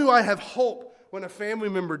 How do I have hope when a family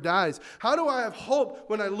member dies? How do I have hope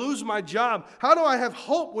when I lose my job? How do I have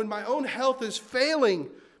hope when my own health is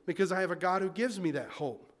failing? Because I have a God who gives me that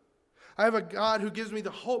hope. I have a God who gives me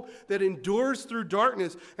the hope that endures through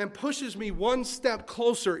darkness and pushes me one step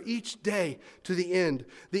closer each day to the end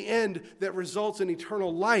that results in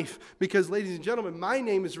eternal life. Because, ladies and gentlemen, my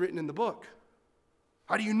name is written in the book.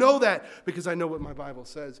 How do you know that? Because I know what my Bible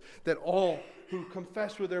says, that all who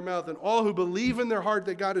confess with their mouth and all who believe in their heart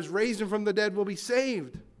that God has raised him from the dead will be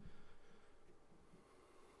saved.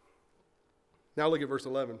 Now look at verse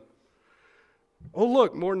 11. Oh,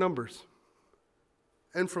 look, more numbers.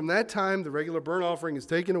 And from that time, the regular burnt offering is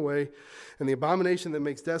taken away, and the abomination that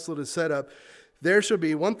makes desolate is set up. There shall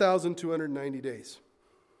be 1,290 days.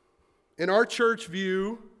 In our church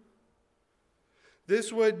view,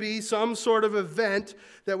 This would be some sort of event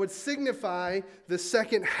that would signify the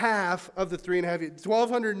second half of the 3.5 years.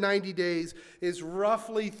 1,290 days is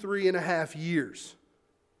roughly 3.5 years.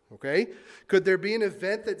 Okay? Could there be an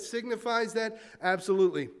event that signifies that?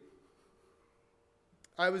 Absolutely.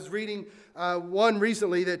 I was reading one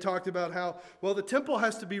recently that talked about how, well, the temple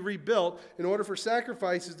has to be rebuilt in order for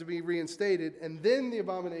sacrifices to be reinstated, and then the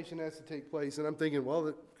abomination has to take place. And I'm thinking,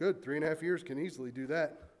 well, good, 3.5 years can easily do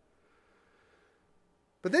that.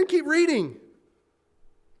 But then keep reading.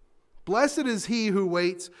 Blessed is he who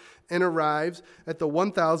waits and arrives at the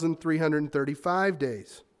 1,335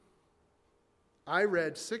 days. I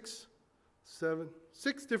read six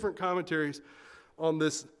different commentaries on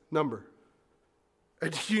this number.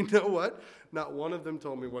 And you know what? Not one of them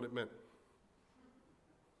told me what it meant.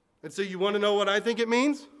 And so you want to know what I think it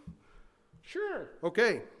means? Sure.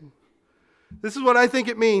 Okay. This is what I think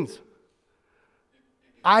it means.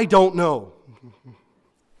 I don't know.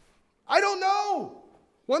 I don't know.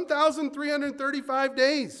 1,335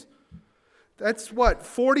 days. That's what?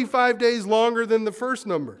 45 days longer than the first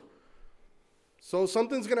number. So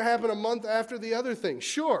something's going to happen a month after the other thing.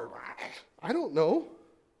 Sure. I don't know.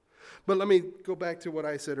 But let me go back to what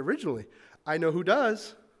I said originally. I know who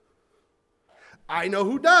does. I know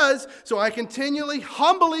who does. So I continually,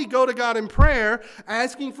 humbly go to God in prayer,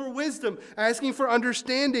 asking for wisdom, asking for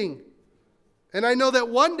understanding. And I know that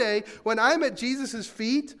one day, when I'm at Jesus'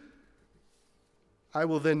 feet, I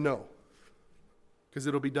will then know. Because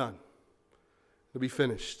it'll be done. It'll be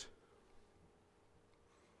finished.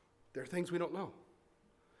 There are things we don't know.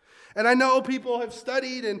 And I know people have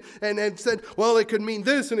studied and have said, well, it could mean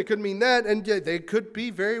this and it could mean that, and they could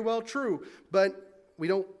be very well true, but we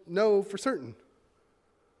don't know for certain.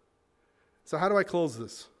 So how do I close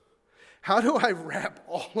this? How do I wrap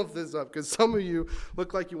all of this up? Because some of you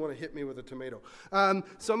look like you want to hit me with a tomato.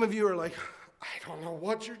 Some of you are like, I don't know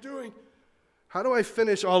what you're doing. How do I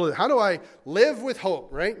finish all of it? How do I live with hope,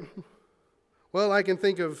 right? Well, I can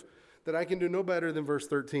think of that I can do no better than verse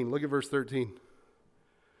 13. Look at verse 13.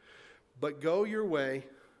 But go your way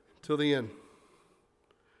till the end.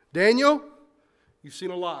 Daniel, you've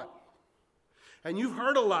seen a lot. And you've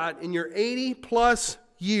heard a lot in your 80 plus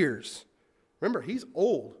years. Remember, he's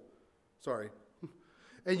old. Sorry.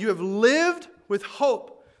 And you have lived with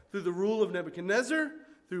hope through the rule of Nebuchadnezzar,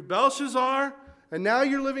 through Belshazzar, and now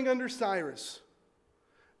you're living under Cyrus.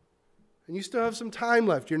 And you still have some time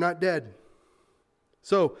left. You're not dead.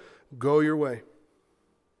 So, go your way.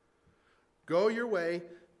 Go your way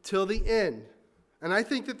till the end. And I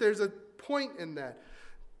think that there's a point in that.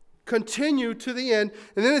 Continue to the end.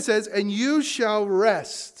 And then it says, and you shall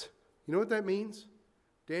rest. You know what that means?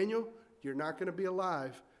 Daniel, you're not going to be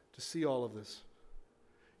alive to see all of this.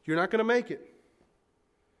 You're not going to make it.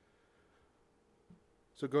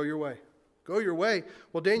 So go your way. Go your way.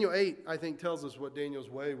 Well, Daniel 8, I think, tells us what Daniel's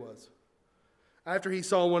way was. After he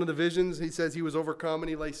saw one of the visions, he says he was overcome and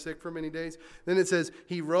he lay sick for many days. Then it says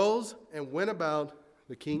he rose and went about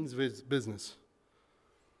the king's business.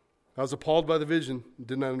 I was appalled by the vision,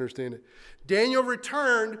 did not understand it. Daniel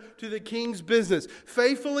returned to the king's business,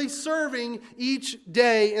 faithfully serving each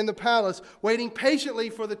day in the palace, waiting patiently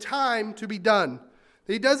for the time to be done.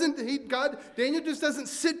 Daniel just doesn't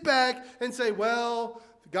sit back and say, well,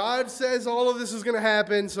 God says all of this is going to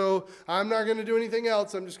happen, so I'm not going to do anything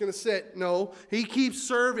else. I'm just going to sit. No, he keeps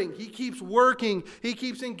serving. He keeps working. He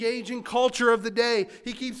keeps engaging culture of the day.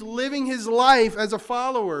 He keeps living his life as a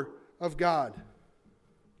follower of God.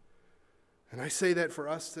 And I say that for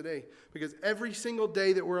us today because every single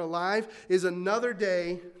day that we're alive is another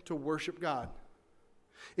day to worship God,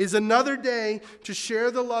 is another day to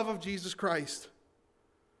share the love of Jesus Christ.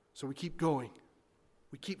 So we keep going.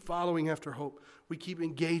 We keep following after hope. We keep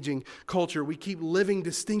engaging culture. We keep living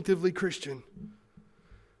distinctively Christian.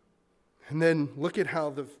 And then look at how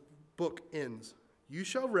the book ends. You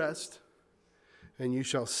shall rest, and you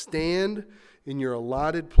shall stand in your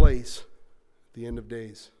allotted place at the end of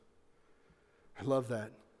days. I love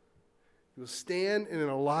that. You will stand in an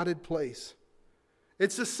allotted place.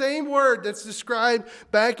 It's the same word that's described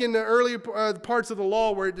back in the earlier parts of the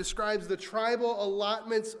law where it describes the tribal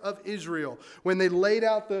allotments of Israel. When they laid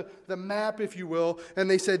out the map, if you will, and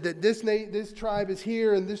they said that this tribe is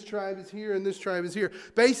here, and this tribe is here, and this tribe is here.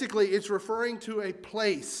 Basically, it's referring to a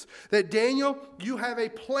place. That Daniel, you have a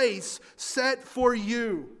place set for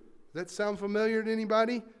you. Does that sound familiar to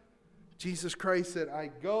anybody? Jesus Christ said, I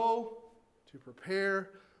go to prepare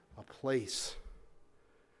a place.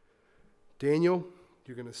 Daniel,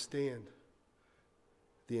 you're going to stand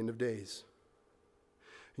at the end of days.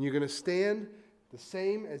 And you're going to stand the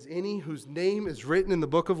same as any whose name is written in the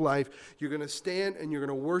book of life. You're going to stand and you're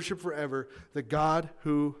going to worship forever the God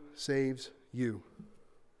who saves you.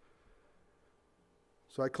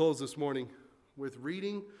 So I close this morning with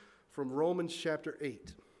reading from Romans chapter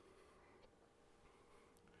 8.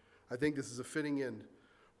 I think this is a fitting end.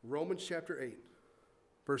 Romans chapter 8,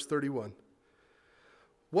 verse 31.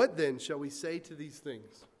 What then shall we say to these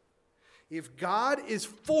things? If God is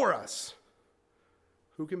for us,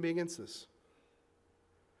 who can be against us?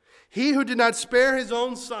 He who did not spare his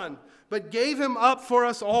own son, but gave him up for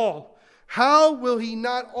us all, how will he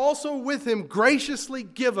not also with him graciously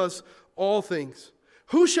give us all things?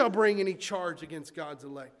 Who shall bring any charge against God's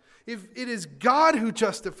elect? If it is God who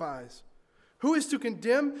justifies, who is to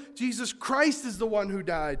condemn? Jesus Christ is the one who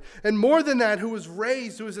died, and more than that, who was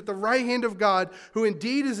raised, who is at the right hand of God, who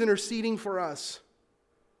indeed is interceding for us.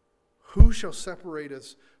 Who shall separate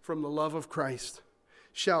us from the love of Christ?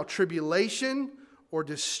 Shall tribulation or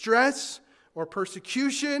distress or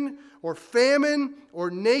persecution or famine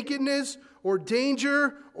or nakedness or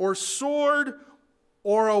danger or sword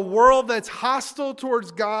or a world that's hostile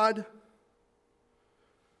towards God?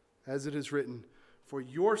 As it is written, for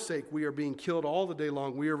your sake we are being killed all the day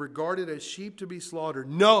long. We are regarded as sheep to be slaughtered.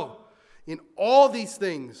 No, in all these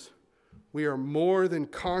things we are more than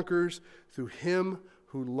conquerors through him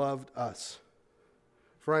who loved us.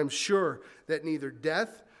 For I am sure that neither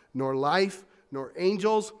death, nor life, nor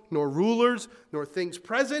angels, nor rulers, nor things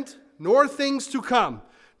present, nor things to come,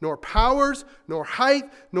 nor powers, nor height,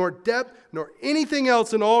 nor depth, nor anything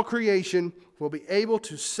else in all creation will be able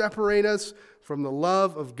to separate us from the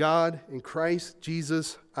love of God in Christ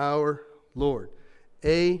Jesus our Lord.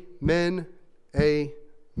 Amen.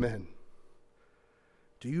 Amen.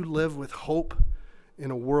 Do you live with hope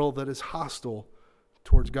in a world that is hostile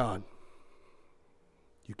towards God?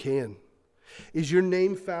 You can. Is your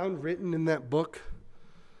name found written in that book?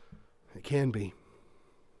 It can be.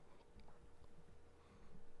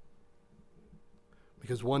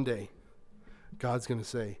 Because one day, God's going to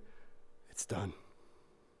say, it's done.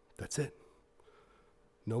 That's it.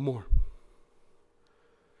 No more.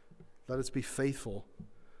 Let us be faithful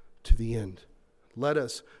to the end. Let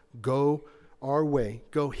us go our way,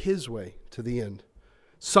 go his way to the end.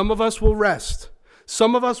 Some of us will rest.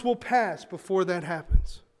 Some of us will pass before that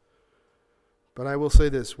happens. But I will say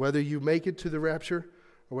this, whether you make it to the rapture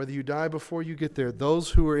or whether you die before you get there,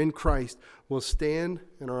 those who are in Christ will stand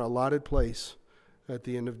in our allotted place at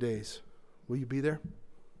the end of days. Will you be there?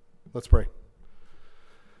 Let's pray.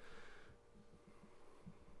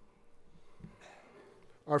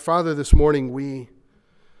 Our Father, this morning,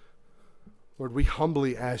 Lord, we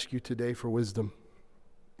humbly ask you today for wisdom.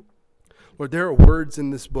 Lord, there are words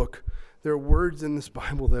in this book, there are words in this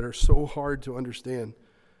Bible that are so hard to understand.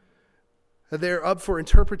 They're up for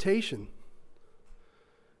interpretation.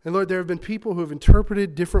 And Lord, there have been people who have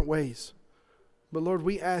interpreted different ways. But Lord,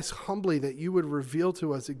 we ask humbly that you would reveal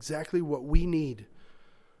to us exactly what we need.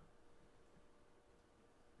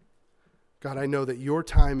 God, I know that your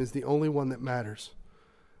time is the only one that matters.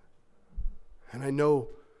 And I know,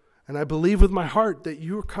 and I believe with my heart that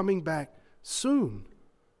you're coming back soon.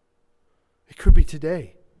 It could be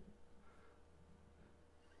today.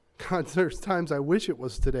 God, there's times I wish it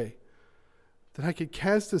was today. That I could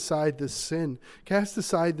cast aside this sin, cast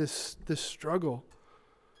aside this struggle.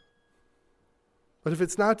 But if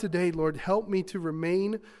it's not today, Lord, help me to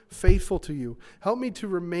remain faithful to you. Help me to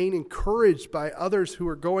remain encouraged by others who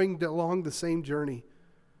are going along the same journey.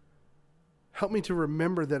 Help me to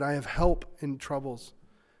remember that I have help in troubles.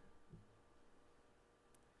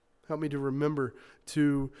 Help me to remember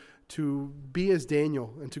to be as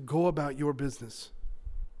Daniel and to go about your business.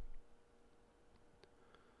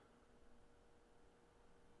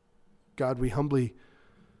 God, we humbly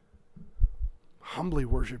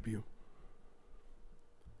worship you.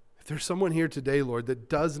 If there's someone here today, Lord, that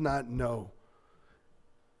does not know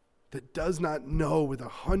with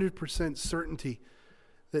 100% certainty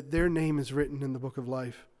that their name is written in the book of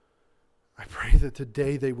life, I pray that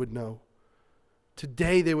today they would know.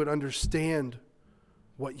 Today they would understand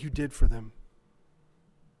what you did for them.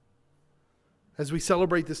 As we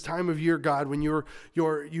celebrate this time of year, God, when you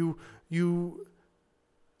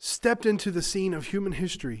stepped into the scene of human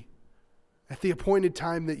history at the appointed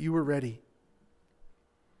time that you were ready.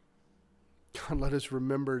 God, let us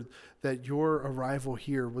remember that your arrival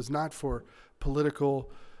here was not for political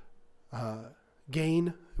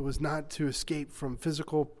gain. It was not to escape from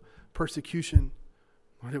physical persecution,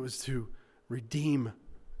 but it was to redeem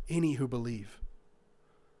any who believe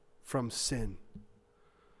from sin.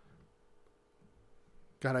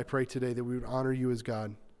 God, I pray today that we would honor you as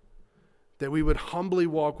God, that we would humbly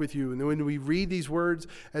walk with you. And when we read these words,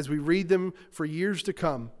 as we read them for years to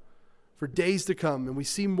come, for days to come, and we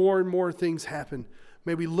see more and more things happen,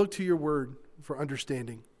 may we look to your word for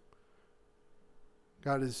understanding.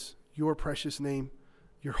 God, is your precious name,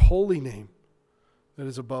 your holy name, that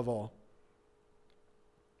is above all.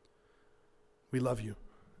 We love you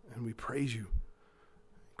and we praise you.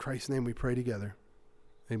 In Christ's name we pray together.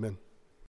 Amen.